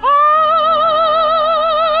divine.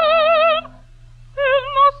 In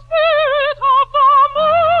the spirit of the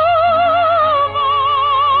moment,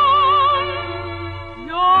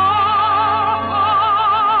 your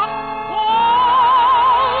heart was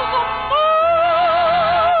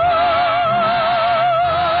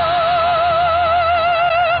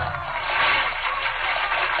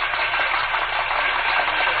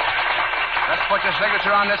Let's put your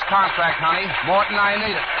signature on this contract, honey. Morton, I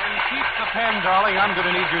need it. And keep the pen, darling. I'm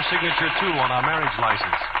going to need your signature, too, on our marriage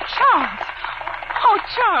license. Charles! Oh,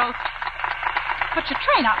 Charles! But your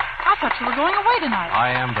train, I thought you were going away tonight.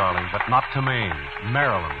 I am, darling, but not to Maine.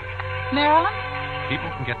 Maryland. Maryland?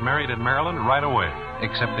 People can get married in Maryland right away,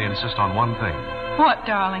 except they insist on one thing. What,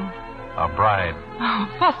 darling? A bride. Oh,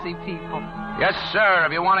 fussy people. Yes, sir.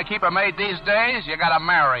 If you want to keep a maid these days, you got to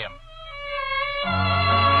marry him.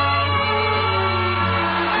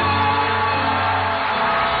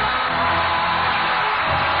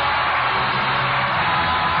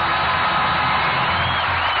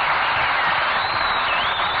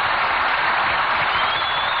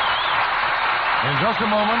 In just a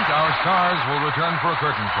moment, our stars will return for a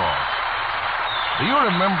curtain call. Do you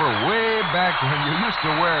remember way back when you used to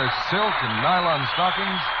wear silk and nylon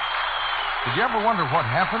stockings? Did you ever wonder what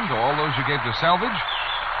happened to all those you gave to salvage?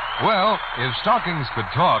 Well, if stockings could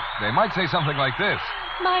talk, they might say something like this.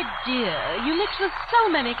 My dear, you mix with so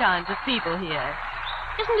many kinds of people here.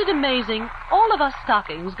 Isn't it amazing? All of us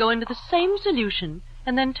stockings go into the same solution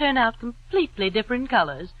and then turn out completely different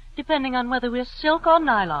colors, depending on whether we're silk or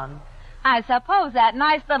nylon. I suppose that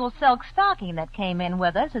nice little silk stocking that came in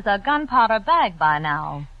with us is a gunpowder bag by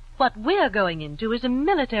now. What we're going into is a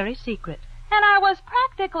military secret. And I was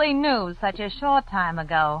practically new such a short time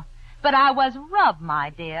ago. But I was rubbed,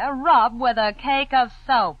 my dear, rubbed with a cake of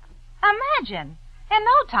soap. Imagine, In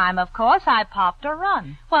no time, of course, I popped a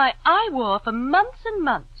run. Why, I wore for months and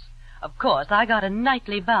months. Of course, I got a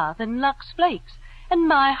nightly bath in Lux Flakes. And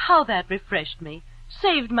my, how that refreshed me.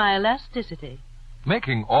 Saved my elasticity.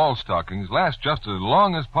 Making all stockings last just as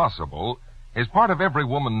long as possible is part of every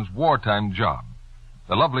woman's wartime job.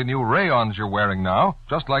 The lovely new rayons you're wearing now,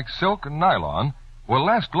 just like silk and nylon, will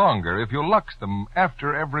last longer if you lux them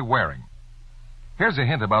after every wearing. Here's a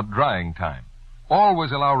hint about drying time.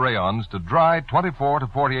 Always allow rayons to dry 24 to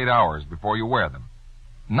 48 hours before you wear them.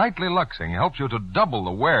 Nightly luxing helps you to double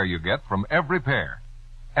the wear you get from every pair.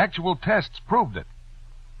 Actual tests proved it.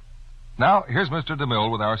 Now, here's Mr.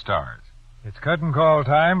 DeMille with our stars. It's curtain call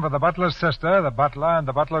time for the butler's sister, the butler, and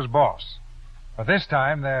the butler's boss. But this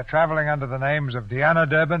time, they're traveling under the names of Deanna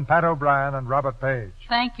Durbin, Pat O'Brien, and Robert Page.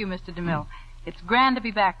 Thank you, Mr. DeMille. It's grand to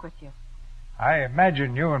be back with you. I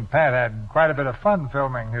imagine you and Pat had quite a bit of fun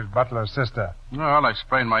filming his butler's sister. Well, I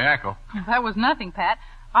sprained my ankle. That was nothing, Pat.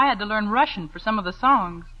 I had to learn Russian for some of the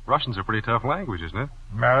songs. Russian's a pretty tough language, isn't it?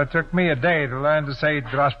 Well, it took me a day to learn to say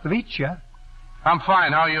Здравствуйте. I'm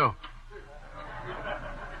fine. How are you?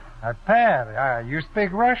 Pat, you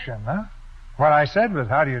speak Russian, huh? What I said was,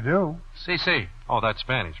 how do you do? CC. Oh, that's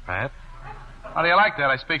Spanish, Pat. How do you like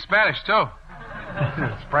that? I speak Spanish, too.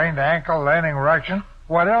 Sprained ankle, learning Russian.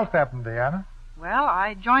 What else happened, Deanna? Well,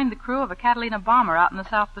 I joined the crew of a Catalina bomber out in the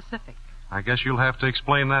South Pacific. I guess you'll have to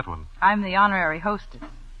explain that one. I'm the honorary hostess.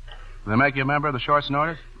 They make you a member of the Short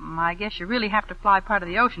Snorters? I guess you really have to fly part of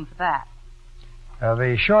the ocean for that.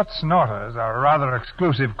 The Short Snorters are a rather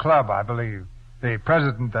exclusive club, I believe. The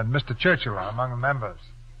president and Mr. Churchill are among the members.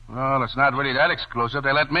 Well, it's not really that exclusive.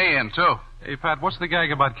 They let me in, too. Hey, Pat, what's the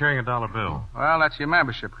gag about carrying a dollar bill? Well, that's your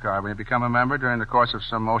membership card. When you become a member during the course of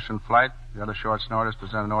some ocean flight, the other Short Snorters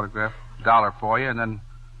present an autograph, $1 for you, and then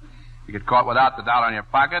you get caught without the dollar in your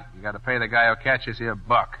pocket, you got to pay the guy who catches you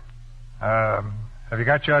 $1. Have you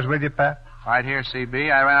got yours with you, Pat? Right here,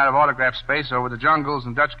 CB. I ran out of autograph space over the jungles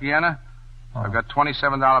in Dutch Guiana. I've got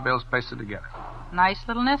 $27 bills pasted together. Nice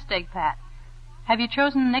little nest egg, Pat. Have you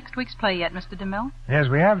chosen next week's play yet, Mr. DeMille? Yes,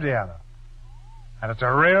 we have, Deanna. And it's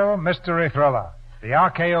a real mystery thriller. The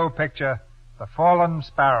RKO picture, The Fallen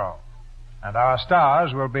Sparrow. And our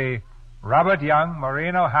stars will be Robert Young,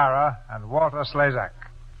 Maureen O'Hara, and Walter Slezak.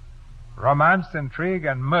 Romance, intrigue,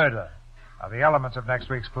 and murder are the elements of next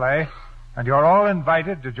week's play, and you're all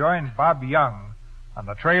invited to join Bob Young on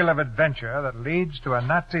the trail of adventure that leads to a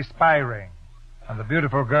Nazi spy ring and the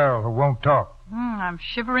beautiful girl who won't talk. I'm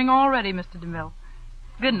shivering already, Mr. DeMille.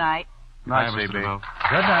 Good night. Night, CB. Good night.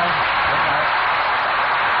 Good night.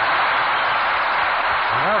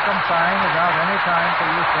 The welcome sign is out any time for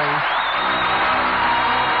you three.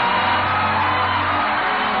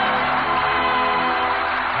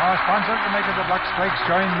 Our sponsors, the makers of Lux Flakes,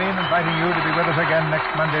 join me in inviting you to be with us again next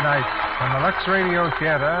Monday night when the Lux Radio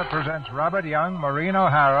Theater presents Robert Young, Maureen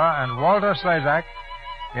O'Hara, and Walter Slezak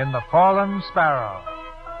in The Fallen Sparrow.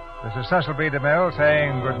 This is Cecil B. DeMille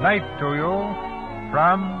saying good night to you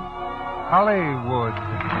from Hollywood.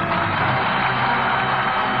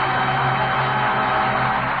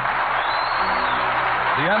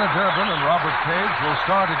 Deanna Durbin and Robert Page will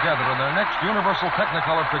star together in their next Universal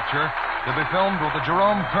Technicolor picture to be filmed with the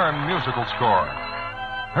Jerome Kern musical score.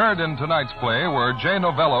 Heard in tonight's play were Jay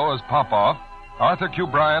Novello as Popoff, Arthur Q.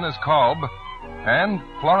 Bryan as Kolb, and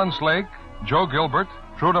Florence Lake, Joe Gilbert,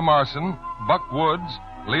 Truda Marson, Buck Woods,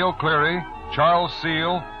 Leo Cleary, Charles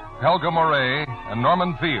Seal, Helga Moret, and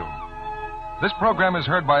Norman Field. This program is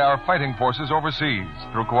heard by our fighting forces overseas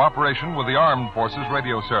through cooperation with the Armed Forces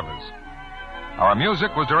Radio Service. Our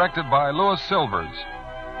music was directed by Louis Silvers.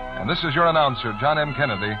 And this is your announcer, John M.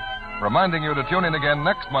 Kennedy, reminding you to tune in again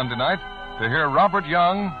next Monday night to hear Robert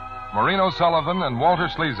Young, Maureen O'Sullivan, and Walter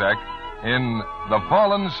Slezak in The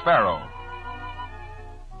Fallen Sparrow.